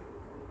behavior.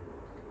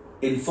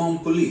 Inform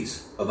police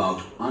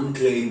about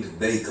unclaimed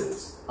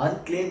vehicles.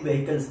 Unclaimed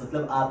vehicles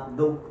मतलब आप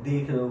लोग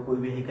देख रहे हो कोई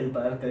vehicle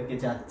पार करके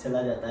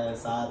चला जाता है,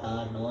 7,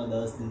 8, 9,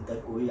 10 दिन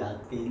तक कोई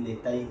आके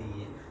लेता ही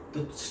नहीं है,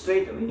 तो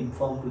straight away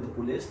inform to the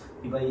police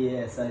कि भाई ये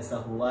ऐसा ऐसा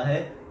हुआ है,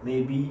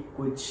 मे बी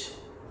कुछ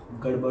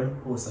गड़बड़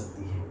हो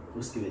सकती है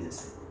उसकी वजह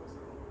से।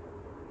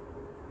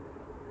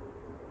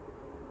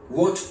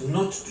 What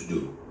not to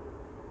do?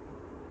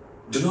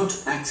 Do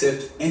not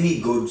accept any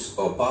goods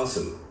or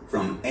parcel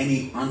from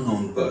any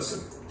unknown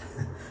person.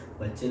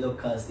 बच्चे लोग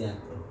खास ध्यान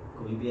दो,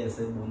 कोई भी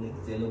ऐसे बोले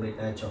चलो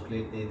बेटा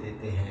चॉकलेट दे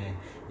देते हैं,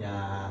 या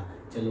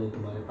चलो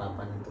तुम्हारे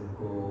पापा ने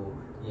तुमको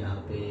यहाँ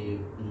पे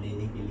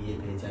लेने के लिए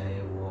भेजा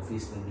है, वो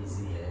ऑफिस में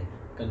बिजी है,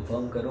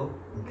 कंफर्म करो,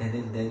 then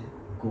and then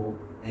go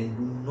and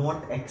do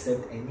not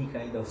accept any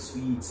kind of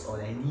sweets or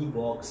any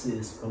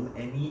boxes from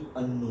any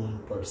unknown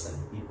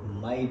person. It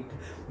might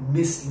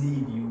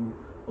mislead you,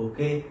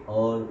 okay?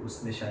 और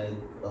उसमें शायद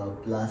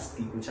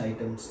प्लास्टिक की कुछ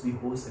आइटम्स भी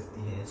हो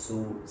सकती हैं,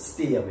 so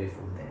stay away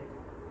from that.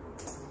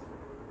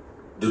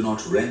 Do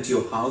not rent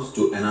your house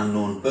to an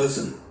unknown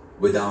person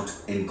without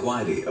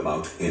inquiry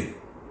about him.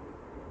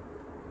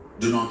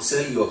 Do not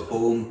sell your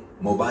home,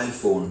 mobile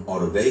phone or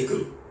a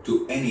vehicle to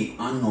any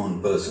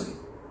unknown person.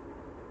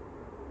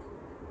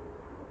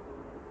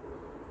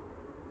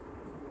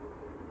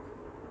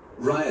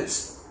 Riots.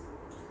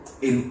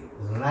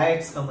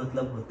 Riots का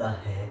मतलब होता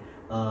है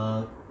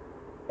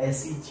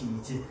ऐसी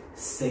चीज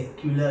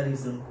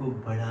secularism को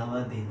बढ़ावा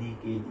देने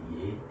के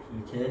लिए,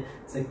 ठीक है,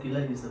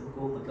 सेक्युलरिज्म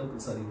को मतलब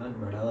सॉरी नॉट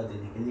बढ़ावा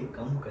देने के लिए,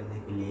 कम करने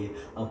के लिए,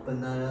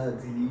 अपना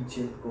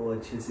रिलीजन को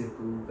अच्छे से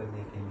प्रूव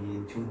करने के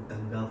लिए जो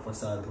दंगा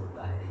फसाद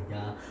होता है,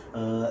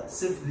 या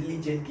सिर्फ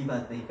रिलीजन की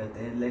बात नहीं करते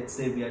हैं, let's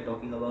say we are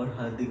talking about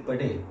Hardik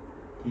Patel,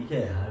 ठीक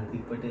है,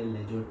 हार्दिक पटेल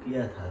ने जो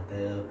किया था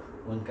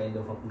वन काइंड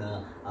ऑफ अपना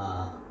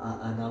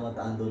अनामत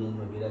आंदोलन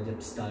वगैरह जब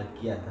स्टार्ट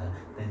किया था,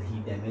 then he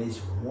damage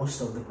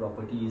most of the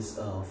properties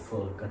of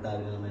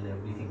Katargam and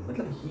everything,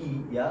 मतलब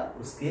ही या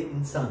उसके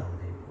इंसानों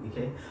ने, ठीक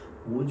है,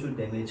 वो जो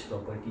डैमेज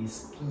प्रॉपर्टीज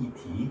की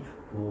थी,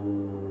 वो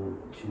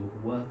जो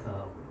हुआ था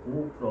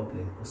वो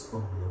प्रॉब्लम, उसको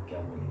हम लोग क्या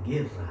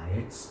बोलेंगे,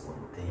 राइट्स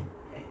बोलते हैं,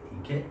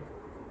 ठीक है।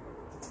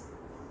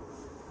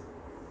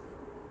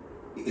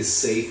 Is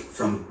safe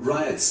from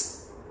riots.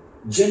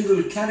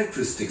 General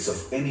characteristics of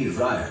any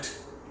riot.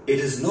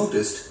 It is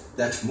noticed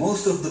that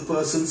most of the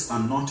persons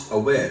are not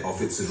aware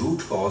of its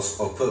root cause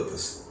or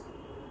purpose.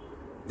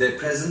 Their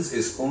presence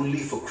is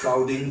only for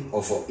crowding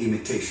or for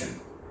imitation.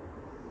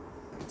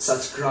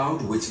 Such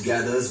crowd which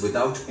gathers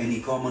without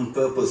any common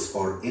purpose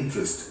or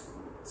interest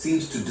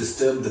seems to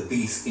disturb the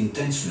peace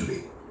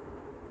intentionally.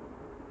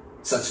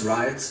 Such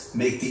riots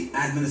make the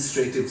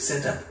administrative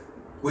setup,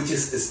 which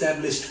is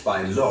established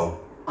by law,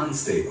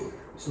 unstable.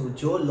 So,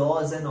 जो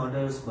laws and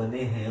orders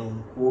बने हैं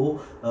उनको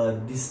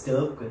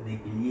disturb करने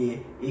के लिए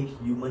एक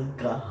human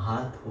का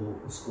हाथ हो,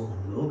 उसको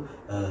हम लोग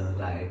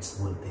राइट्स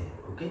बोलते हैं,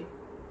 okay.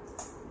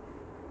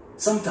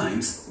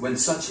 Sometimes when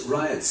such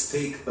riots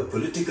take a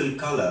political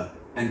color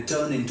and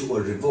turn into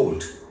a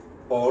revolt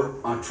or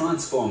are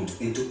transformed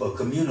into a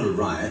communal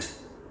riot,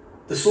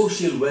 the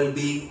social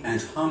well-being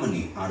and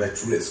harmony are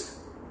at risk.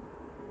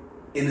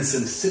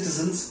 Innocent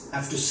citizens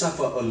have to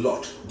suffer a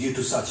lot due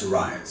to such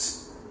riots.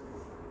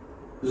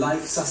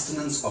 Life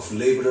sustenance of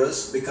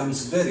laborers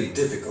becomes very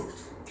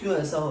difficult. क्यों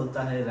ऐसा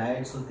होता है,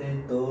 rights होते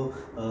हैं तो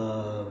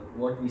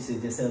what we से,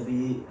 जैसे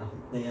अभी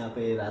अपने यहाँ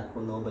पे रात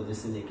को 9 बजे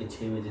से लेके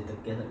 6 बजे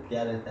तक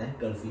क्या रहता है,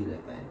 कर्फ्यू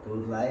रहता है, तो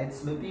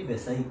राइट्स में भी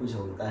वैसा ही कुछ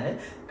होता है,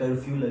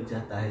 कर्फ्यू लग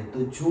जाता है, तो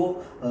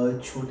जो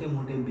छोटे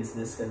मोटे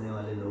बिजनेस करने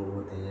वाले लोग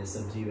होते हैं,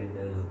 सब्जी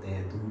वेंडर होते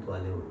हैं, दूध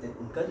वाले होते हैं,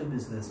 उनका जो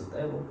बिजनेस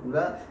होता है वो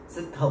पूरा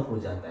से ठप हो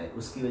जाता है,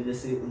 उसकी वजह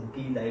से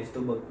उनकी लाइफ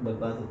तो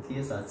बर्बाद होती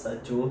है, साथ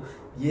साथ जो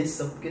ये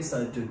सबके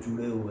साथ जो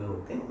जुड़े हुए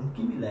होते हैं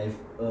उनकी भी लाइफ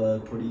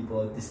थोड़ी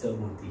बहुत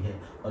डिस्टर्ब होती है,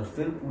 और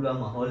फिर पूरा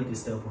माहौल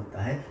डिस्टर्ब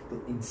होता है।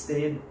 तो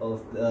instead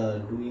of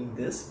doing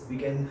this we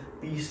can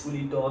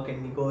peacefully talk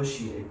and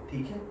negotiate,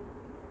 ठीक है।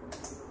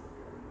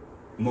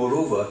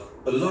 Moreover,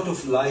 a lot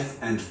of life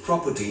and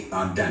property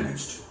are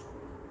damaged.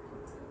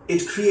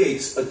 It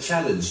creates a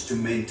challenge to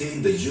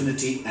maintain the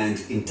unity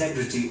and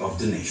integrity of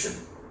the nation.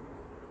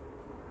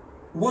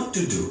 What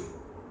to do?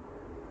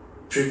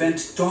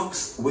 Prevent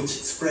talks which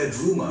spread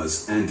rumors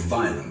and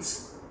violence.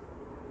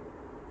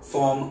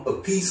 Form a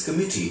peace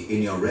committee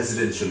in your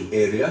residential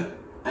area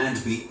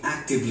and be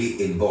actively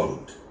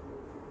involved.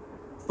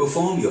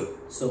 Perform your...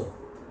 So,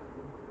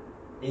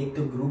 एक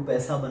तो group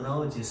ऐसा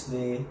बनाओ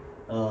जिसमें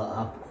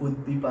आप खुद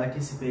भी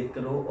participate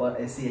करो और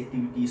ऐसी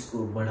एक्टिविटीज़ को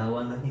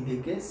बढ़ावा नहीं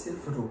देके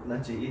सिर्फ रोकना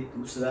चाहिए।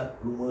 दूसरा,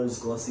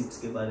 रूमर्स गॉसिप्स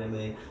के बारे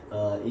में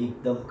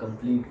एकदम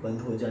कंप्लीट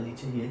बंद हो जानी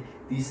चाहिए।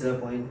 तीसरा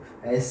पॉइंट,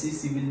 ऐसी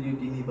सिविल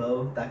ड्यूटी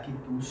निभाओ ताकि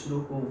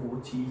दूसरों को वो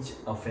चीज़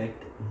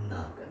अफेक्ट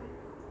ना करे।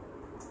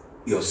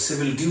 Your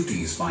civil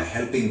duties by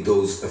helping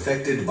those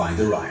affected by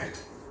the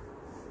riot.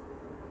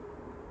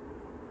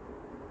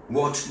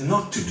 What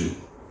not to do?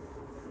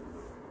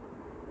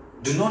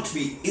 Do not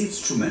be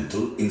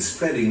instrumental in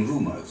spreading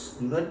rumors.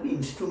 Do not be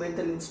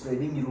instrumental in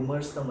spreading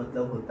rumors का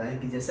मतलब होता है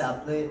कि जैसे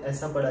आपने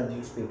ऐसा पढ़ा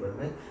न्यूज़पेपर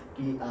में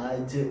कि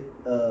आज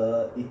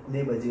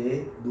इतने बजे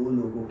 2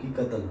 लोगों की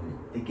कत्ल हुई,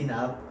 लेकिन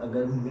आप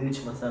अगर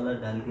मिर्च मसाला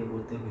डाल के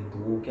बोलते हुए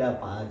 2 क्या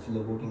 5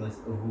 लोगों की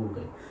हो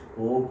गई,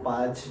 वो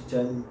 5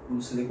 जन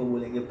दूसरे को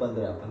बोलेंगे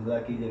 15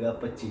 की जगह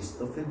 25,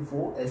 तो फिर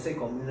वो ऐसे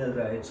कम्युनल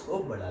राइट्स को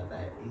बढ़ाता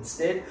है।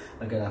 इंस्टेड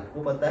अगर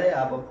आपको पता है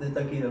आप अपने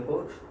तक ही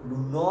रखो।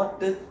 Do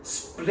not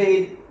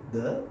spread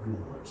the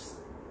rumors.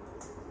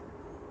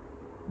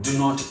 Do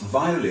not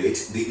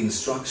violate the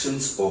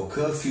instructions or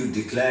curfew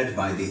declared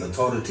by the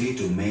authority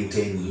to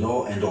maintain law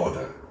and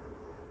order.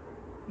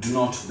 Do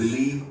not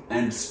believe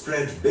and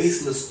spread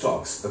baseless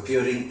talks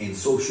appearing in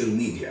social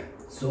media.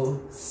 So,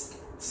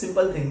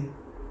 simple thing,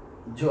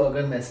 जो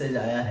अगर message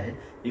आया है,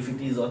 if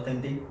it is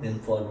authentic, then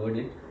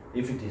forward it.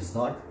 If it is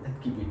not, then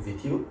keep it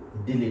with you.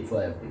 Delete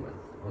for everyone.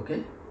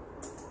 Okay?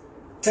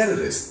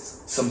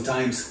 Terrorists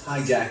sometimes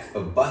hijack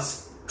a bus,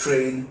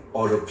 train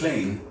or a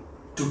plane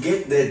to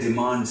get their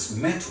demands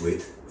met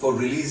with for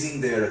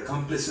releasing their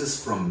accomplices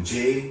from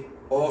jail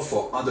or for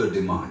other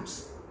demands.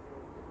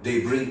 They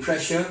bring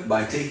pressure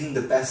by taking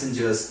the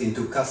passengers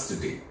into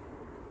custody.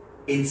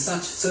 In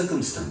such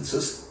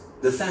circumstances,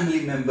 the family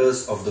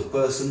members of the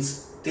persons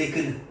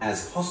taken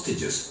as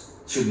hostages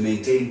should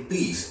maintain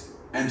peace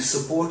and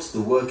support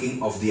the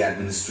working of the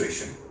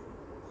administration.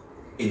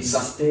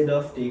 Instead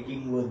of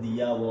taking वो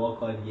दिया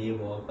walk और ये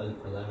walk और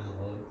फलाना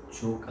walk,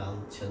 जो काम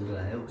चल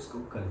रहा है उसको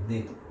करने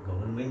दो।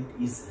 Government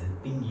is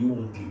helping you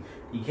only,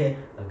 ठीक है।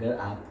 अगर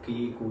आपके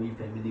कोई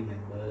फैमिली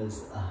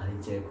मेम्बर्स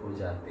हाईजैक हो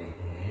जाते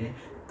हैं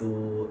तो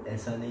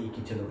ऐसा नहीं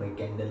कि चलो भाई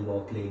कैंडल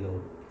वॉक ले लो,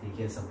 ठीक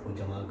है, सबको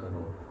जमा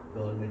करो,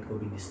 गवर्नमेंट को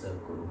भी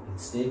डिस्टर्ब करो।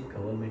 इंस्टेड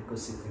गवर्नमेंट को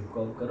सिर्फ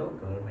इन्फॉर्म करो,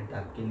 गवर्नमेंट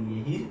आपके लिए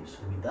ही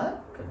सुविधा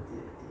करती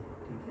रहती है,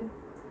 ठीक है।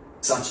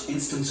 Such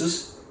instances,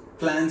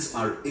 plans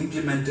are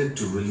implemented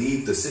to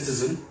relieve the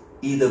citizen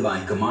either by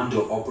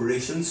commando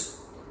operations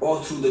or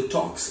through the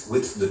talks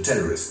with the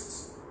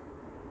terrorists.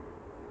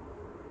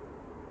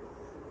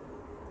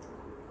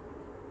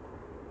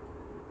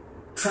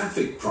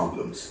 Traffic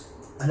problems.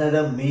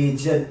 Another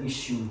major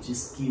issue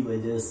जिसकी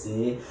वजह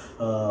से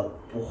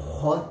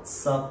बहुत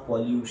सा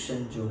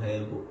पॉल्यूशन जो है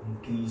वो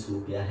इंक्रीज हो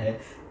गया है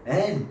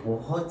एंड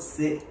बहुत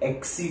से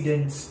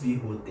एक्सीडेंट्स भी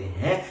होते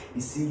हैं,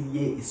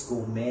 इसीलिए इसको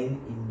मैन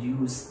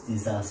इंड्यूस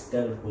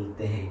डिजास्टर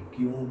बोलते हैं।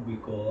 क्यों?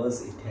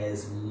 Because it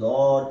has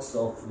lots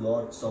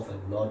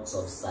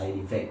of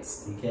side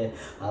effects, ठीक है।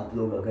 आप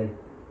लोग अगर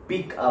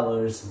पीक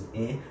आवर्स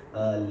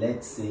में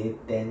लेट्स से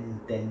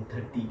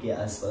 10-10:30 के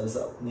आसपास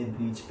अपने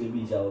ब्रिज पे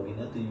भी जाओगे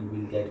ना तो यू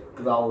विल गेट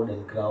क्राउड।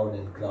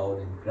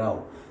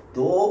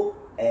 तो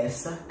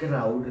ऐसा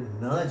क्राउड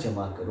ना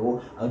जमा करो।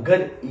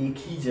 अगर एक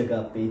ही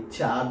जगह पे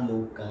 4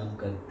 लोग काम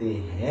करते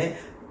हैं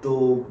तो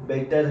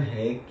बेटर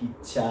है कि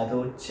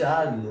चारों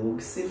 4 लोग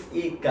सिर्फ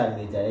एक कार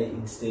में जाए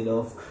इंस्टेड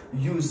ऑफ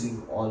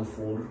यूजिंग ऑल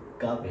 4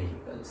 का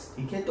व्हीकल्स,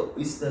 ठीक है। तो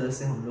इस तरह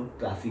से हम लोग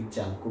ट्रैफिक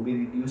जाम को भी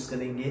रिड्यूस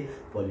करेंगे,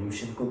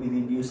 पॉल्यूशन को भी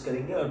रिड्यूस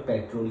करेंगे और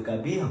पेट्रोल का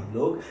भी हम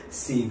लोग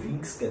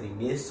सेविंग्स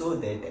करेंगे, सो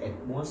दैट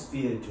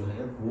एटमॉस्फेयर जो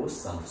है वो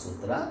साफ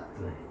सुथरा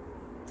रहे।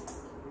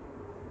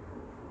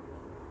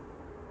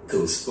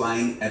 Vehicles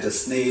flying at a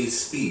snail's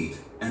speed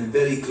and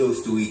very close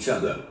to each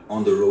other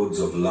on the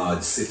roads of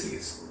large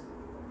cities.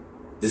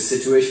 This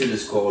situation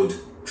is called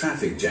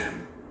traffic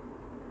jam.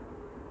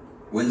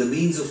 When the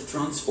means of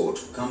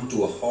transport come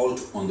to a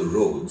halt on the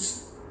roads,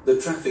 the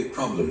traffic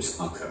problems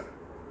occur.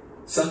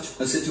 Such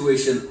a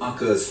situation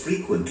occurs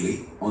frequently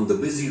on the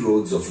busy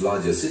roads of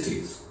larger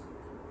cities.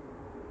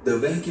 The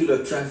vehicular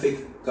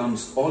traffic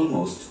comes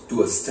almost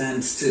to a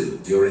standstill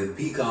during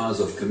peak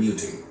hours of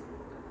commuting.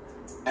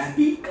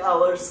 Peak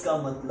hours का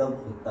मतलब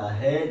होता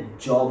है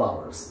job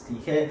hours,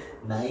 ठीक है।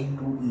 9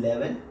 to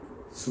 11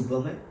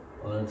 सुबह में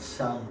और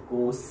शाम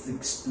को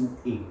 6 to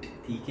 8,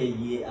 ठीक है।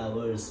 ये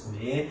आवर्स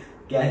में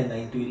क्या है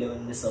 9 to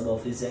 11 में सब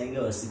ऑफिस जाएंगे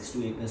और 6 to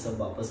 8 में सब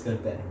वापस घर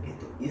पे आएंगे।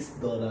 तो इस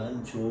दौरान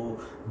जो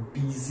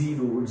बिजी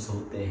रोड्स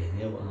होते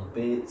हैं वहाँ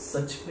पे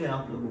सच में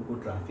आप लोगों को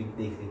ट्रैफिक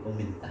देखने को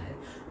मिलता है।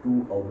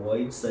 टू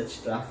अवॉइड सच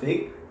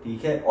ट्रैफिक,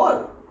 ठीक है,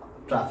 और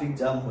ट्रैफिक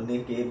जाम होने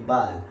के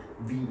बाद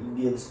we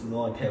Indians do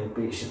not have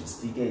patience,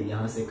 ठीक है,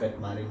 यहाँ से कट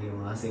मारेंगे,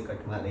 वहाँ से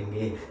कट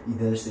मारेंगे,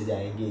 इधर से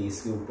जाएंगे,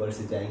 इसके ऊपर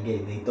से जाएंगे,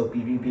 नहीं तो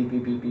P P P P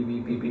P P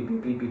P P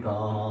P P P हाँ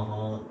हाँ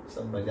हाँ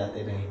सब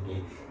बजाते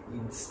रहेंगे।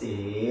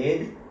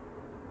 Instead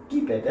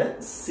keep at a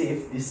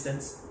safe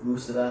distance.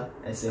 दूसरा,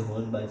 ऐसे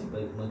हॉर्नबाजी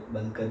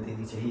बंद कर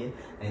देनी चाहिए।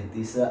 एंड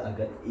तीसरा,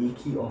 अगर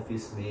एक ही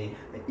ऑफिस में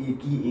एक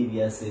ही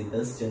एरिया से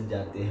 10 जन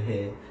जाते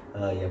हैं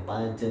या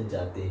 5 जन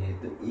जाते हैं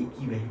तो एक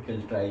ही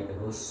व्हीकल ट्राई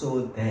करो, सो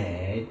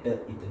दैट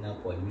इतना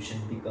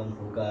पॉल्यूशन भी कम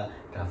होगा,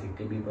 ट्रैफिक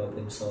के भी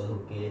प्रॉब्लम सॉल्व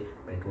होंगे,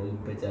 पेट्रोल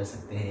भी बचा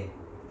सकते हैं,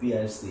 we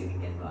are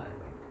saving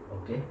environment.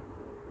 Okay,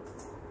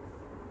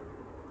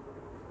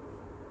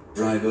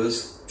 Drivers,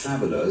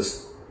 travelers,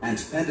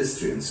 and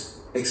pedestrians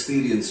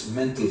experience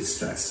mental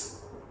stress.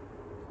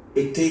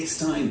 It takes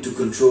time to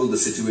control the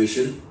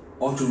situation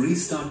or to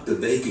restart the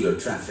vehicular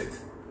traffic.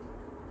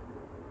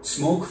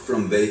 Smoke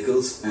from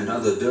vehicles and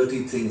other dirty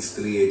things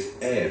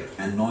create air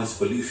and noise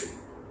pollution.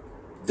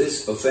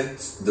 This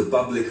affects the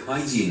public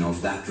hygiene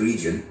of that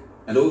region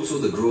and also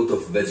the growth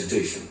of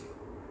vegetation.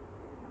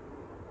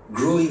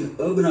 Growing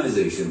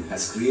urbanization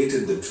has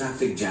created the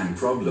traffic jam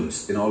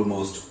problems in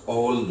almost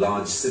all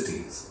large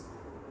cities.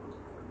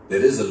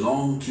 There is a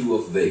long queue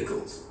of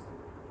vehicles.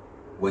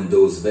 When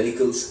those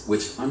vehicles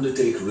which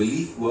undertake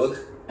relief work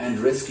and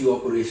rescue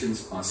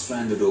operations are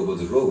stranded over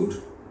the road,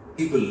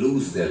 people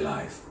lose their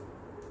life.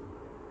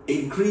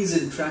 Increase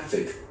in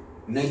traffic,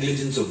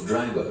 negligence of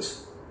drivers,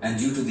 and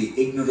due to the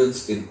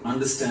ignorance in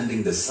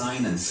understanding the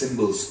sign and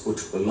symbols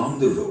put along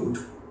the road,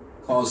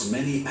 cause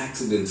many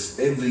accidents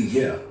every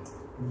year.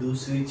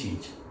 दूसरी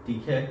चीज,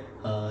 ठीक है,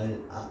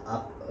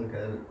 आप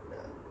अगर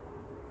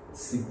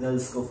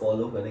signals को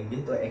follow करेंगे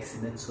तो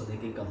accidents होने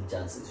के कम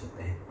चांसेस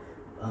होते हैं।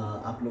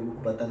 आप लोगों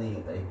को पता नहीं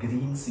होता है,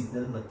 ग्रीन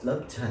सिग्नल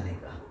मतलब जाने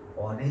का,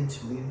 ऑरेंज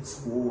मीन्स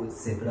वो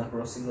ज़ेब्रा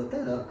क्रॉसिंग होता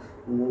है ना,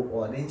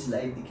 वो ऑरेंज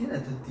लाइट दिखे ना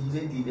तो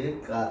धीरे धीरे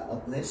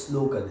अपने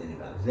स्लो कर देने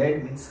का,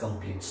 रेड मीन्स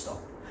कंप्लीट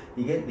स्टॉप,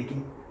 ठीक है।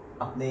 लेकिन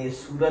अपने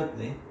सूरत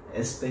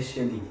में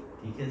स्पेशली,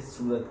 ठीक है,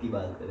 सूरत की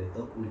बात करें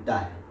तो उल्टा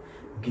है,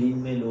 ग्रीन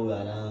में लोग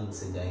आराम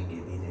से जाएंगे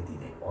धीरे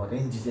धीरे,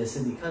 ऑरेंज जैसे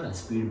दिखा ना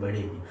स्पीड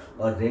बढ़ेगी,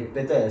 और रेड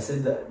पे तो ऐसे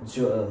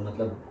जो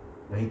मतलब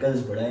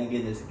व्हीकल्स बढ़ाएंगे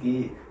जैसे कि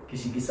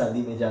किसी की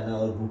शादी में जाना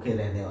और भूखे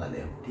रहने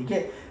वाले हो, ठीक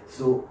है।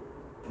 सो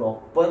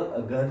प्रॉपर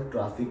अगर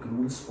ट्रैफिक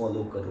रूल्स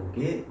फॉलो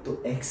करोगे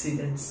तो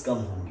एक्सीडेंट्स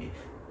कम होंगे।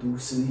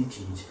 दूसरी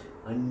चीज,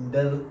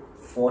 अंडर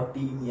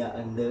 14 या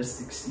अंडर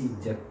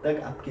 16 जब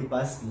तक आपके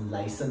पास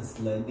लाइसेंस,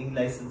 लर्निंग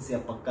लाइसेंस या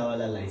पक्का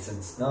वाला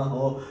लाइसेंस ना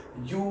हो,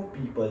 you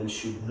people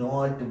should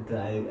not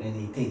drive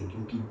anything,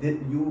 क्योंकि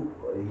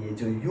ये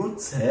जो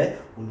यूथ्स है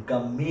उनका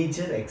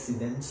मेजर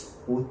एक्सीडेंट्स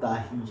होता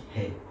ही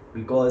है,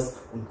 बिकॉज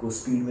उनको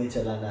स्पीड में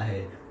चलाना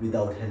है,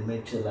 विदाउट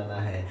हेलमेट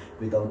चलाना है,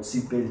 विदाउट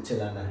सीट बेल्ट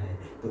चलाना है,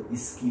 तो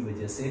इसकी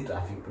वजह से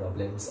ट्रैफिक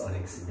प्रॉब्लम्स और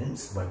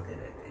एक्सीडेंट्स बढ़ते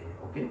रहते हैं।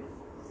 Okay,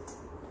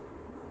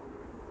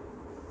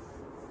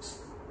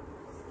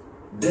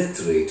 Death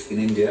rate in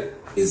India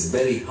is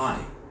very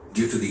high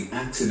due to the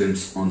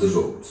accidents on the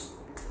roads.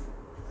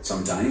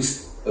 Sometimes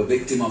a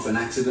victim of an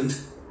accident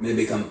may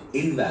become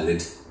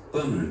invalid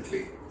permanently.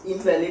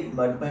 Invalid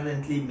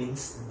permanently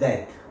means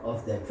death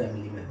of that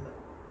family member.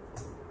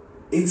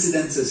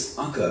 Incidences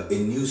occur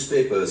in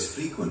newspapers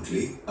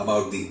frequently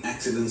about the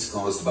accidents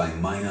caused by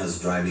minors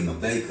driving a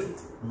vehicle.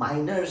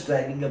 Minors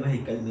driving a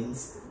vehicle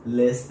means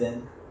less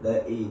than the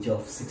age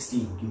of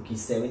 16, क्योंकि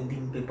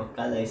 17 पे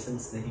पक्का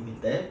licence नहीं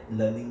मिलता है,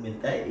 learning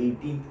मिलता है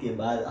 18 के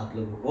बाद, आप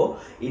लोगों को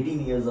 18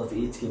 years of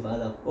age के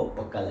बाद आपको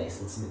पक्का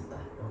लाइसेंस मिलता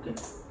है। Okay,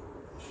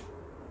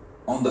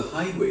 On the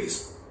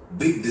highways,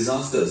 big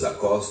disasters are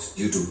caused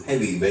due to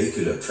heavy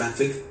vehicular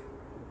traffic.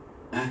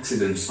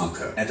 Accidents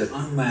occur at an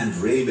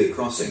unmanned railway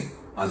crossing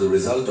are the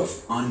result of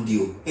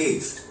undue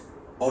haste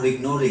or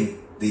ignoring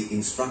the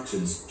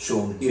instructions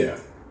shown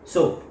here.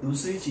 So,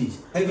 दूसरी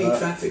चीज, heavy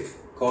traffic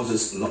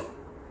causes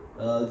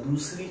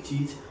दूसरी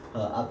चीज,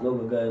 आप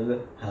लोग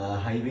अगर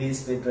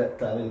highways पे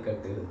travel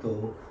करते हो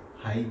तो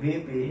हाईवे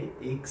पे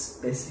एक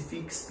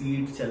स्पेसिफिक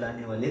स्पीड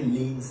चलाने वाले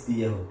लेन्स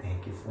दिए होते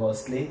हैं कि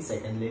first lane,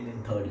 second lane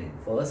and third lane.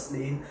 First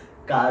lane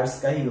cars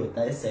का ही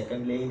होता है,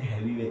 सेकंड लेन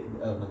हैवी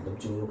मतलब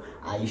जो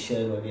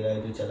आइशर वगैरह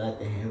जो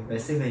चलाते हैं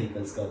वैसे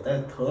व्हीकल्स का होता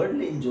है, थर्ड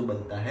लेन जो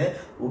बनता है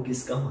वो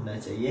किसका होना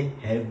चाहिए,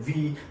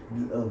 हैवी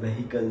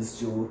व्हीकल्स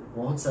जो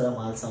बहुत सारा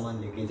माल सामान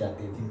लेके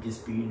जाते हैं, जिनकी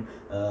स्पीड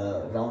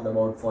राउंड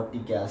अबाउट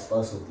 40 के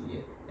आसपास होती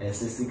है,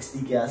 ऐसे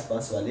 60 के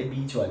आसपास वाले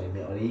बीच वाले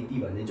में और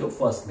 80 वाले जो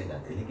फर्स्ट में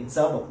जाते हैं, लेकिन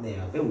सब अपने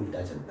यहाँ पे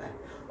उल्टा चलता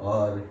है।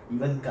 और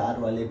इवन कार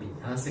वाले भी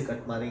यहाँ से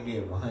कट मारेंगे,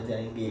 वहाँ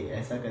जाएंगे,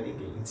 ऐसा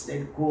करेंगे,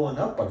 instead go on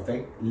a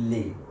perfect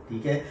लेन,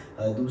 ठीक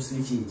है।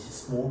 दूसरी चीज,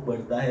 स्मोक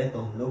बढ़ता है तो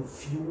हम लोग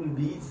फ्यूल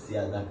भी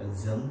ज्यादा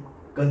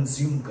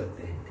कंज्यूम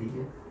करते हैं, ठीक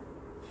है।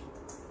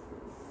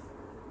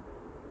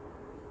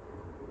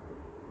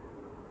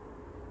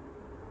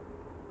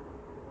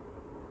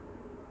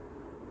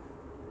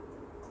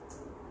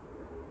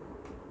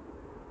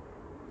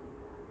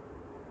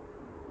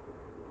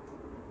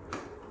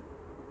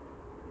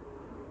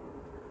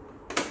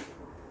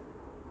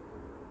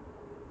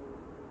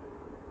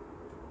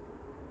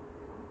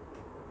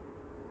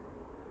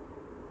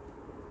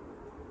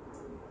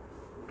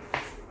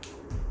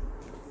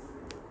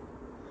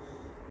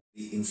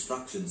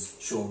 instructions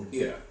shown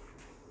here.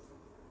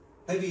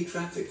 Heavy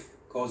traffic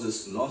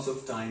causes loss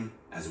of time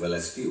as well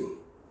as fuel.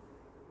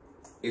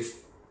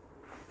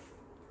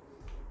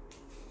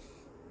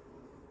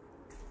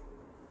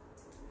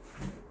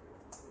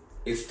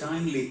 If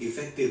timely,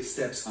 effective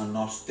steps are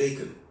not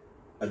taken,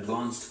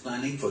 advanced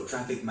planning for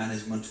traffic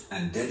management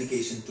and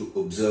dedication to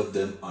observe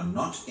them are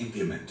not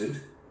implemented,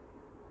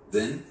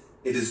 then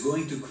it is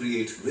going to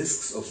create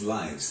risks of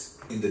lives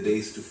in the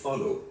days to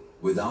follow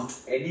without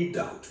any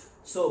doubt.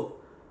 So,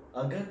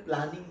 अगर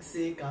planning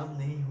से काम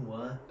नहीं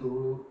हुआ तो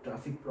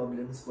traffic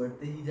problems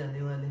बढ़ते ही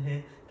जाने वाले हैं.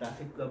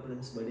 ट्रैफिक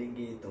प्रॉब्लम्स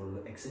बढ़ेंगे तो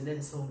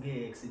एक्सीडेंट्स होंगे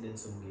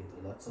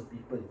तो lots of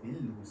people will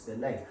lose their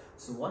life.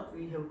 So what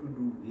we have to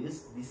do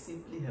is we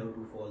simply have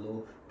to follow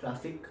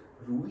traffic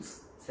rules.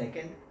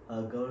 Second,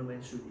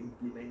 government should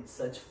implement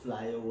such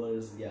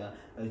flyovers या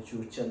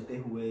जो चलते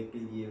हुए के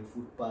लिए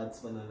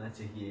फुटपाथ्स बनाना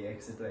चाहिए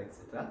एक्सेट्रा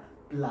एक्सेट्रा.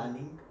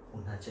 प्लानिंग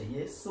होना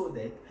चाहिए so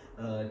that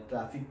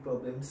traffic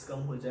problems कम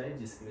हो जाए,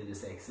 जिसकी वजह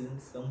से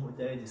एक्सीडेंट्स कम हो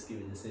जाए, जिसकी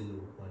वजह से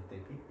लोग मरते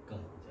भी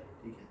कम हो जाए.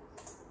 ठीक है.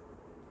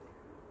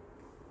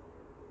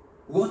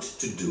 What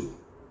to do?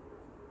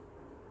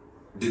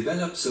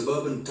 Develop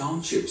suburban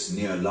townships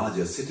near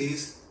larger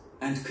cities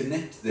and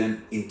connect them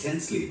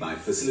intensely by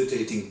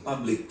facilitating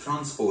public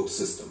transport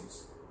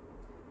systems.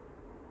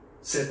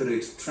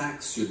 Separate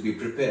tracks should be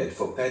prepared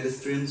for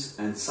pedestrians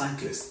and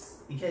cyclists.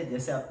 ठीक है.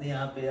 जैसे अपने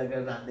यहाँ पे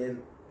अगर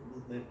रांदेर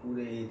में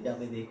पूरे एरिया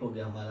में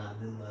देखोगे हमारा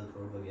आनंद माल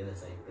रोड वगैरह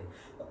साइड पे,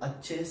 तो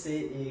अच्छे से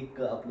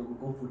एक आप लोगों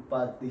को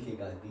फुटपाथ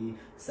दिखेगा कि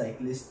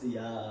साइकिलिस्ट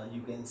या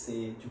यू कैन से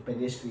जो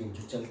पेडेस्ट्रियन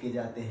जो चल के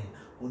जाते हैं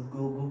उन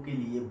लोगों के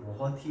लिए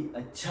बहुत ही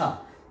अच्छा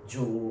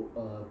जो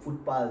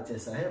फुटपाथ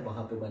जैसा है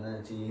वहाँ पे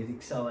बनाना चाहिए.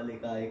 रिक्शा वाले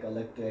का एक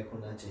अलग ट्रैक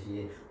होना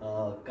चाहिए,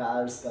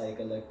 कार्स का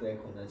एक अलग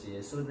ट्रैक होना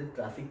चाहिए, सो दैट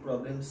ट्रैफिक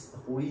प्रॉब्लम्स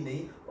हो ही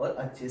नहीं और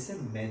अच्छे से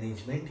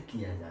मैनेजमेंट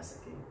किया जा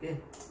सके. Okay.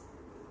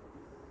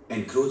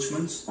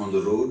 Encroachments on the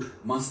road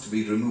must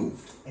be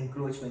removed.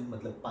 Encroachment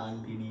मतलब पान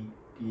बीड़ी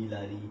की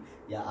लारी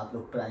या आप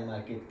लोग प्राइम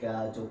मार्केट का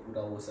जो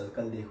पूरा वो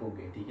सर्कल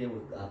देखोगे, ठीक है,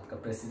 वो आपका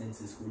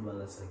प्रेसिडेंसी स्कूल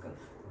वाला सर्कल,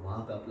 वहाँ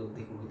पे आप लोग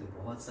देखोगे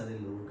तो बहुत सारे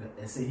लोग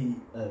ऐसे ही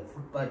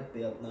फुटपाथ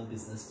पे अपना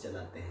बिजनेस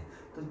चलाते हैं.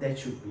 तो दैट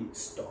शुड बी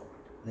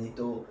स्टॉप्ड, नहीं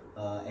तो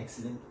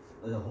एक्सीडेंट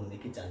होने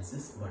के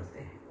चांसेस बढ़ते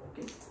हैं.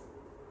 Okay.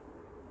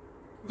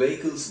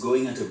 Vehicles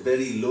going at a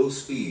very low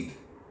speed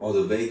or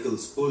the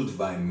vehicles pulled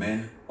by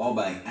men or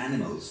by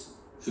animals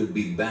should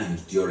be banned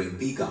during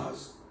peak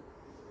hours.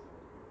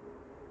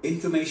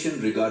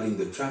 Information regarding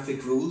the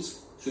traffic rules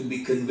should be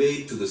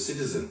conveyed to the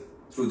citizen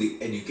through the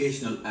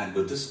educational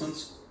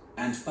advertisements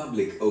and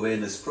public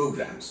awareness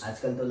programs.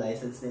 आजकल तो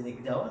licence लेने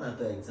के जाओ ना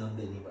तो exam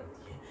देनी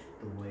पड़ती है,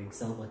 तो वो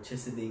एग्जाम अच्छे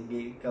से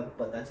देंगे. कब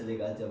पता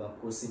चलेगा? जब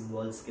आपको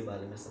सिम्बॉल्स के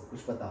बारे में सब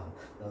कुछ पता हो.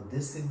 Now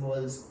this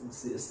symbols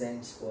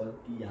stands for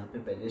कि यहाँ पे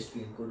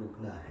पेडेस्ट्रियन को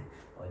रुकना है,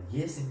 और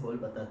ये सिम्बॉल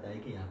बताता है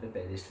कि यहाँ पे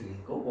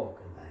पेडेस्ट्रियन को वॉक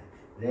करना है.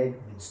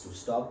 Red means to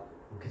stop,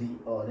 green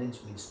orange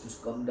means to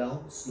come down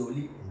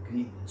slowly, and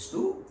green means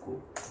to go.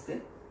 Okay.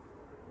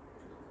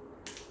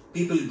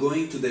 People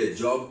going to their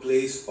job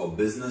place or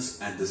business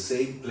at the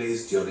same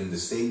place during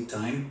the same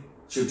time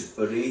should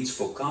arrange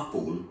for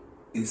carpool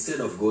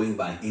instead of going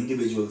by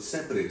individual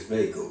separate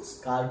vehicles.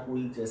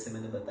 Carpool जैसे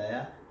मैंने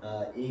बताया,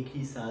 एक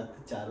ही साथ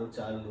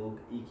चार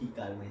लोग एक ही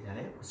car में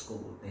जाएं,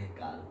 उसको बोलते हैं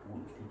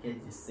कारपूल. ठीक है,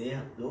 जिससे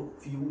हम लोग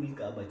फ्यूल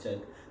का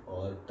बचत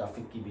और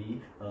ट्रैफिक की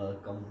भी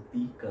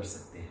कमी कर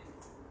सकते हैं.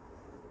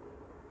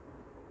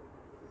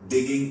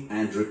 Digging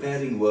and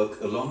repairing work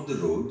along the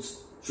roads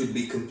should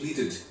be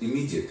completed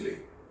immediately.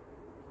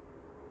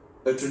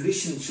 A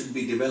tradition should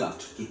be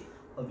developed to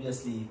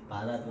obviously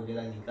बारात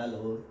वगैरह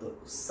निकालो तो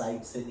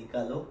साइड से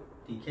निकालो,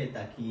 ठीक है,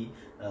 ताकि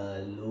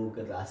लोग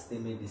रास्ते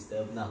में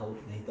डिस्टर्ब ना हो.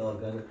 नहीं तो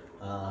अगर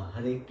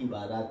हर एक की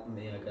बारात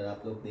में अगर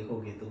आप लोग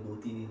देखोगे तो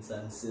 2-3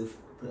 इंसान सिर्फ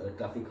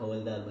ट्रैफिक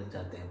हवलदार बन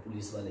जाते हैं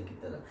पुलिस वाले की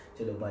तरह.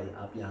 चलो भाई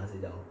आप यहाँ से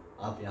जाओ,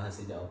 आप यहाँ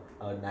से जाओ,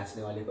 और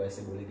नाचने वाले को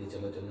ऐसे बोलेंगे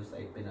चलो चलो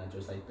साइड पे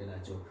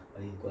नाचो,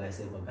 और इनको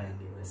ऐसे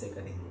भगाएंगे, वैसे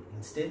करेंगे.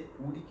 इंस्टेड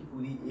पूरी की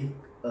पूरी एक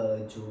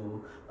जो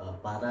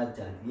बारात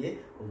जा रही है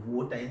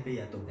वो टाइम पे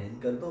या तो बैन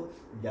कर दो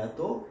या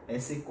तो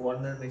ऐसे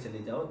कॉर्नर में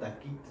चले जाओ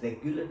ताकि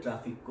रेगुलर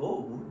ट्रैफिक को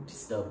वो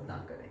डिस्टर्ब ना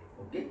करे.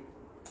 Okay.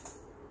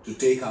 To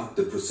take out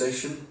the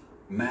procession,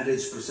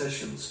 marriage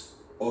processions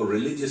or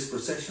religious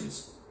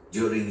processions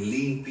during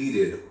lean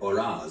period or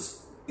hours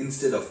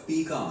instead of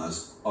peak hours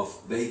of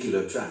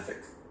vehicular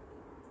traffic.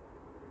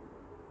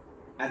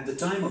 At the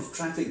time of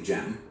traffic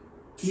jam,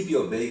 keep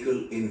your vehicle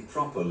in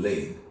proper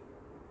lane.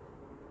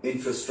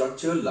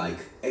 Infrastructure like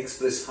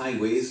express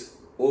highways,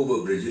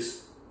 overbridges,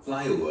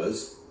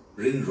 flyovers,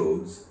 ring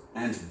roads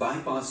and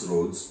bypass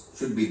roads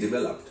should be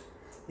developed.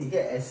 ठीक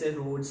है, ऐसे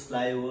roads,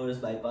 flyovers,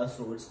 bypass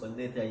roads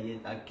बनने चाहिए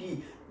ताकि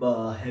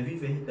heavy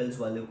vehicles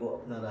वाले को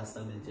अपना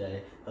रास्ता मिल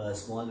जाए,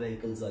 स्मॉल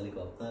व्हीकल्स वाले को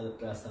अपना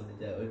रास्ता मिल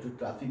जाए, और जो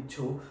ट्रैफिक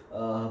जो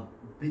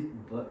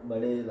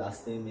बड़े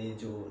रास्ते में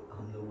जो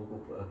हम लोगों को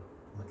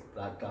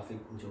मतलब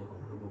ट्रैफिक जो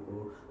हम लोगों को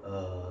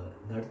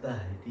नड़ता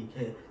है, ठीक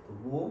है, तो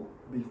वो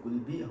बिल्कुल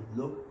भी हम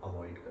लोग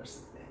अवॉइड कर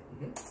सकते हैं.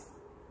 ठीक है.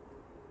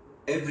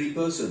 Every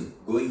person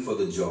going for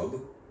the job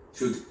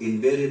should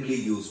invariably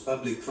use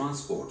public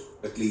transport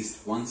at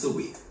least once a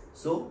week.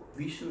 So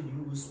we should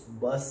use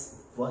bus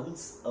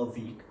once a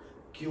week.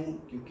 क्यों?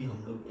 क्योंकि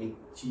हम लोग एक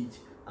चीज,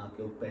 आप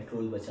लोग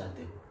पेट्रोल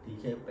बचाते हो,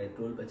 ठीक है,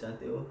 पेट्रोल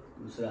बचाते हो,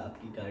 दूसरा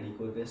आपकी गाड़ी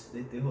को रेस्ट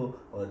देते हो,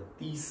 और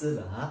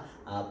तीसरा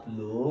आप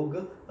लोग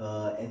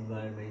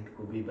एनवायरनमेंट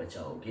को भी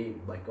बचाओगे,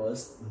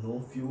 because no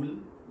fuel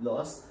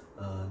loss,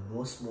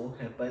 no smoke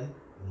happen,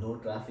 no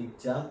traffic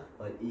jam,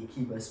 और एक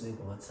ही बस में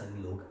बहुत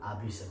सारे लोग आ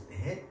भी सकते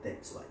हैं.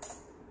 That's why.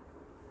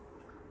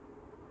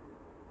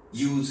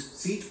 Use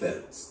seat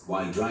belts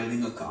while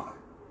driving a car.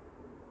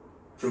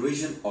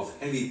 Provision of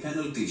heavy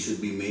penalty should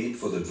be made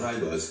for the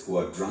drivers who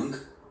are drunk,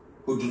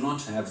 who do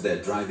not have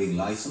their driving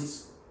license,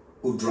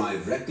 who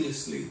drive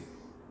recklessly,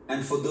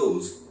 and for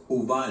those who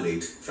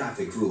violate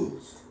traffic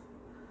rules.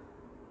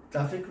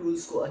 Traffic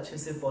rules को अच्छे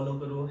से follow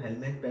करो,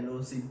 helmet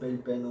पहनो, seat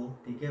belt पहनो,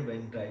 ठीक है,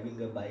 when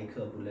driving a bike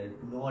और bullet.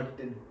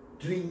 Not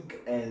drink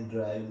and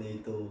drive, नहीं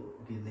तो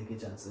गिरने के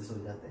चांसेस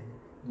हो जाते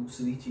हैं.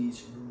 दूसरी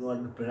चीज, डू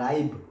नॉट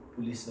ब्राइब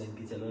पुलिसमैन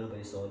की, चलो ना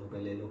भाई 100 रुपये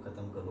ले लो,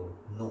 ख़त्म करो.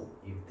 No,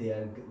 if they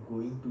are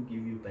going to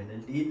give you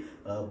penalty,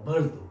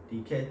 भर दो,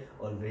 ठीक है.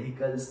 और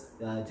व्हीकल्स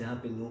जहाँ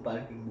पे नो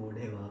पार्किंग बोर्ड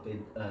है वहाँ पे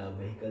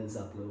व्हीकल्स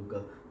आप लोग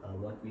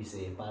व्हाट वी से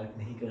पार्क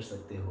नहीं कर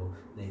सकते हो,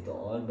 नहीं तो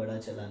और बड़ा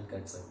चालान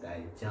कट सकता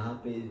है. जहाँ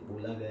पे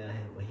बोला गया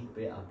है वहीं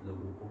पे आप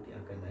लोगों को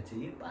क्या करना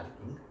चाहिए?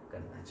 पार्किंग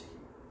करना चाहिए.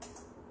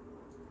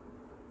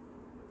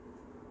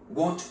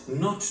 What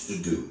not to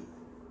do?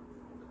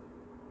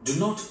 Do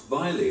not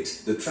violate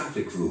the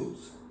traffic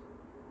rules.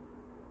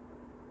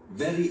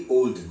 Very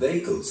old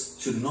vehicles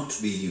should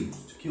not be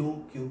used. क्यों?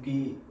 क्योंकि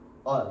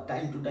और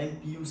टाइम टू टाइम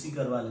पीयूसी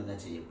करवा लेना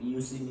चाहिए.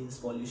 PUC means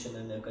pollution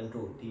under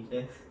control, ठीक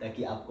है,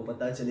 ताकि आपको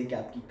पता चले कि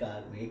आपकी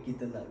कार में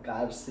कितना,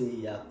 कार से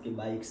या आपके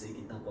बाइक से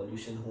कितना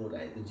पॉल्यूशन हो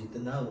रहा है. तो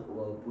जितना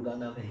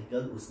पुराना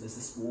व्हीकल, उसमें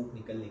से स्मोक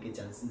निकलने के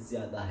चांसेस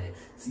ज़्यादा है,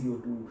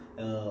 CO2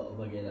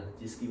 वगैरह,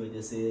 जिसकी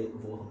वजह से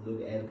वो हम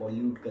लोग एयर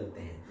पॉल्यूट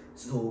करते हैं.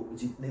 सो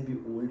जितने भी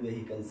ओल्ड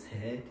व्हीकल्स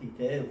हैं,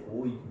 ठीक है,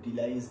 वो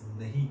यूटिलाइज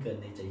नहीं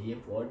करने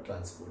चाहिए for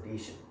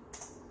transportation.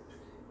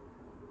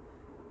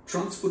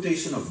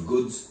 Transportation of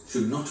goods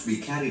should not be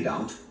carried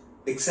out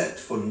except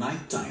for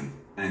night time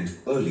and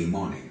early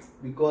morning.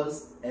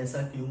 Because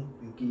ऐसा क्यों?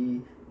 क्योंकि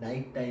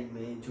नाइट टाइम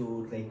में जो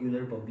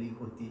रेगुलर पब्लिक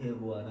होती है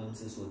वो आराम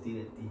से सोती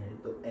रहती है.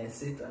 तो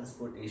ऐसे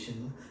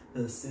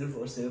ट्रांसपोर्टेशन सिर्फ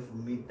और सिर्फ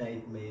मिड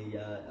नाइट में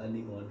या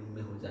अर्ली मॉर्निंग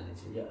में हो जाने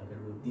चाहिए.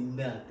 अगर वो दिन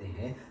में आते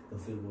हैं तो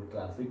फिर वो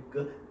ट्रैफिक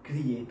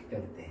क्रिएट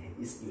करते हैं.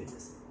 इसकी वजह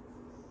से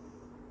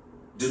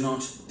Do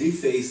not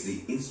deface the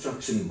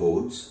instruction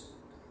boards,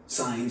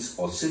 signs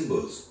or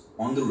symbols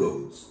on the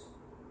roads.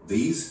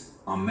 These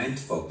are meant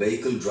for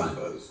vehicle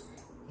drivers.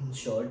 In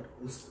short,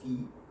 उसकी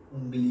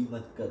उंगली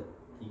मत कर,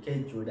 ठीक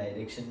है. जो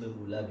डायरेक्शन में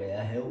बोला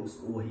गया है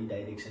उसको वही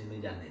डायरेक्शन में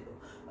जाने दो.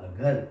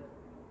 अगर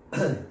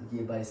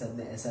ये भाई साहब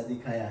ने ऐसा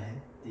दिखाया है,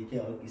 ठीक है,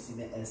 और किसी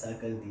ने ऐसा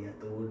कर दिया,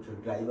 तो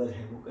जो ड्राइवर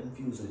है वो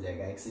कंफ्यूज हो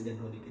जाएगा,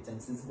 एक्सीडेंट होने के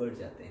चांसेस बढ़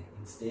जाते हैं.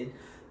 इंस्टेड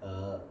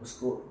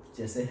उसको,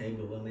 जैसे है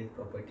गवर्नमेंट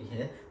प्रॉपर्टी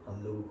है,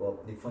 हम लोगों को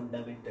अपनी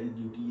फंडामेंटल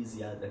ड्यूटीज़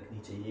याद रखनी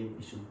चाहिए.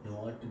 We should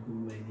not do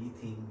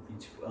anything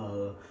which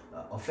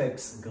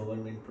affects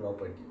government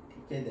property,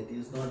 ठीक है. That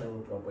is not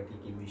our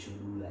property कि we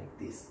should do like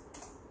this.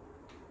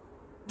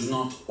 Do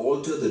not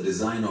alter the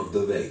design of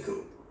the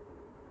vehicle.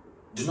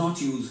 Do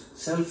not use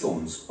cell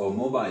phones or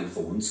mobile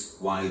phones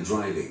while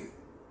driving.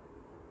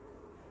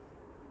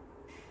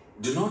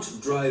 Do not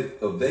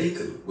drive a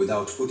vehicle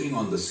without putting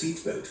on the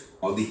seatbelt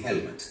or the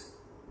helmet.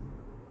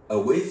 A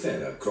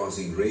wayfarer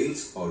crossing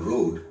rails or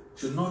road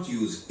should not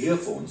use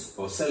earphones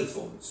or cell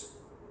phones.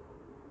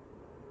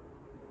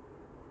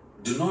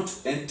 Do not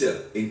enter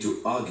into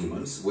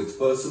arguments with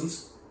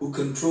persons who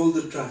control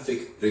the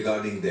traffic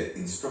regarding their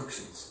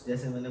instructions.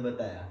 जैसे मैंने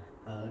बताया,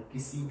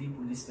 किसी भी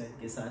policeman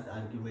के साथ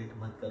argument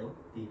मत करो,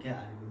 ठीक है.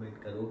 आर्ग्यूमेंट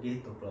करोगे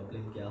तो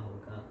प्रॉब्लम क्या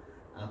होगा?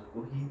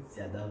 आपको ही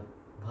ज़्यादा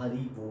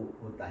भारी वो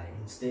होता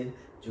है. इंस्टेड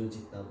जो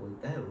जितना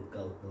बोलता है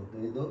उसका उतना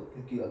दे दो,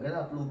 क्योंकि अगर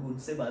आप लोग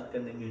उनसे बात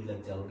करने में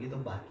लग जाओगे तो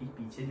बाकी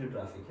पीछे जो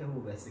ट्रैफिक है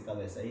वो वैसे का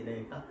वैसा ही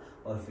रहेगा,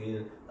 और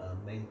फिर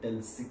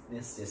मेंटल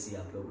सिकनेस जैसी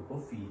आप लोगों को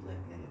फील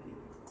लगने लगेगी.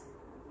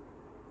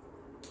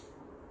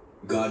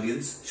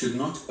 Guardians should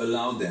not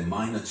allow their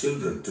minor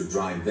children to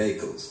drive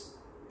vehicles.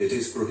 It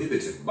is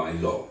prohibited by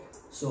law.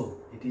 So,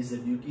 it is the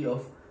duty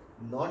of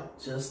not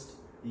just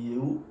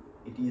you,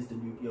 it is the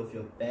duty of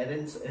your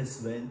parents as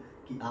well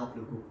कि आप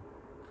लोगों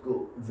को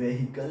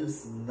vehicles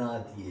ना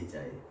दिए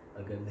जाए.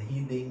 अगर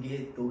नहीं देंगे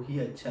तो ही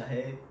अच्छा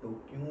है. तो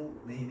क्यों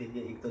नहीं देंगे?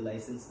 एक तो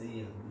लाइसेंस नहीं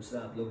है,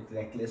 दूसरा आप लोग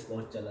रेकलेस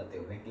बहुत चलाते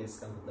हो. रेकलेस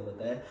का मतलब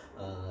होता है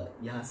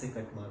यहाँ से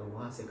कट मारो,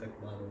 वहाँ से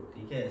कट मारो,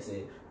 ठीक है,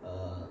 ऐसे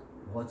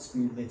बहुत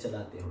स्पीड में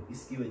चलाते हो.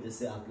 इसकी वजह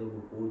से आप लोगों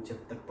को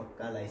जब तक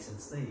पक्का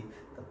लाइसेंस नहीं,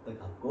 तब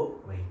तक आपको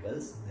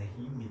व्हीकल्स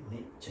नहीं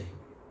मिलने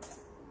चाहिए.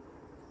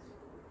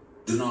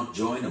 Do not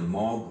join a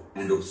mob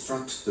and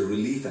obstruct the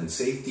relief and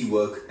safety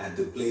work at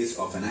the place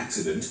of an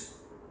accident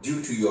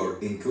due to your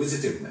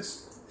inquisitiveness.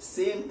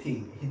 Same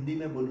thing Hindi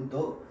में बोलूँ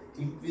तो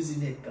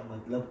इंक्विजिनेट का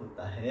मतलब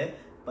होता है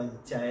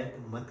पंचायत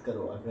मत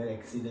करो। अगर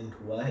एक्सीडेंट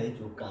हुआ है,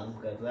 जो काम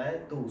कर रहा है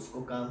तो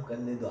उसको काम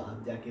करने दो।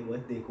 आप जाके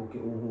मत देखो कि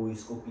ओहो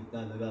इसको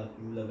कितना लगा,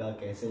 क्यों लगा,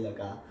 कैसे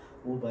लगा।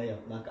 वो भाई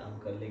अपना काम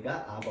कर लेगा,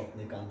 आप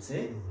अपने काम से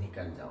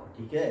निकल जाओ,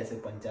 ठीक है। ऐसे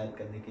पंचायत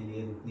करने के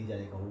लिए रुक नहीं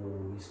जाने का,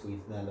 ओहो इसको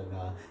इतना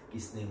लगा,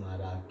 किसने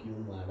मारा, क्यों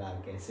मारा,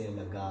 कैसे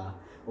लगा,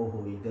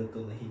 ओहो इधर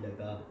तो नहीं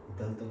लगा,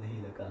 उधर तो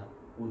नहीं लगा।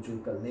 वो जो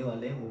करने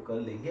वाले हैं वो कर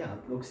लेंगे,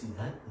 आप लोग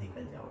सीधा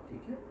निकल जाओ,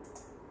 ठीक है।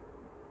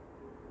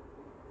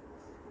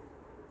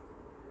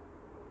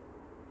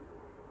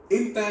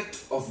 Impact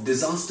of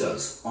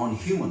disasters on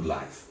human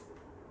life.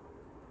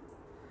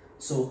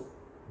 So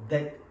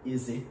that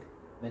is it.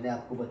 मैंने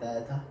आपको बताया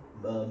था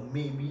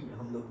मे बी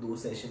हम लोग 2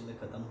 सेशन में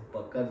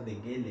ख़त्म कर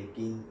देंगे,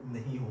 लेकिन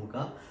नहीं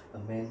होगा।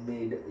 मैन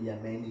मेड या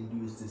man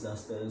induced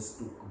disasters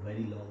took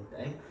very long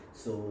time.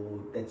 So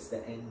that's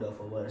the end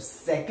of our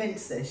second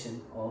session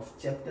of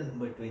chapter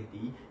number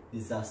 20,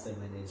 disaster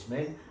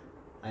management.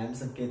 I am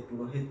Sanket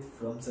Purohit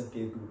from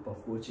Sanket Group of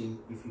Coaching.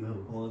 If you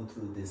have gone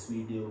through this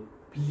video,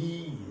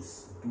 please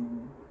do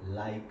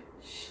like,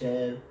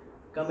 share,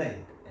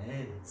 comment,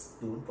 and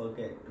don't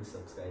forget to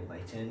subscribe my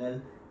channel.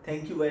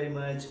 Thank you very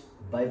much.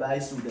 Bye bye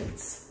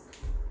students.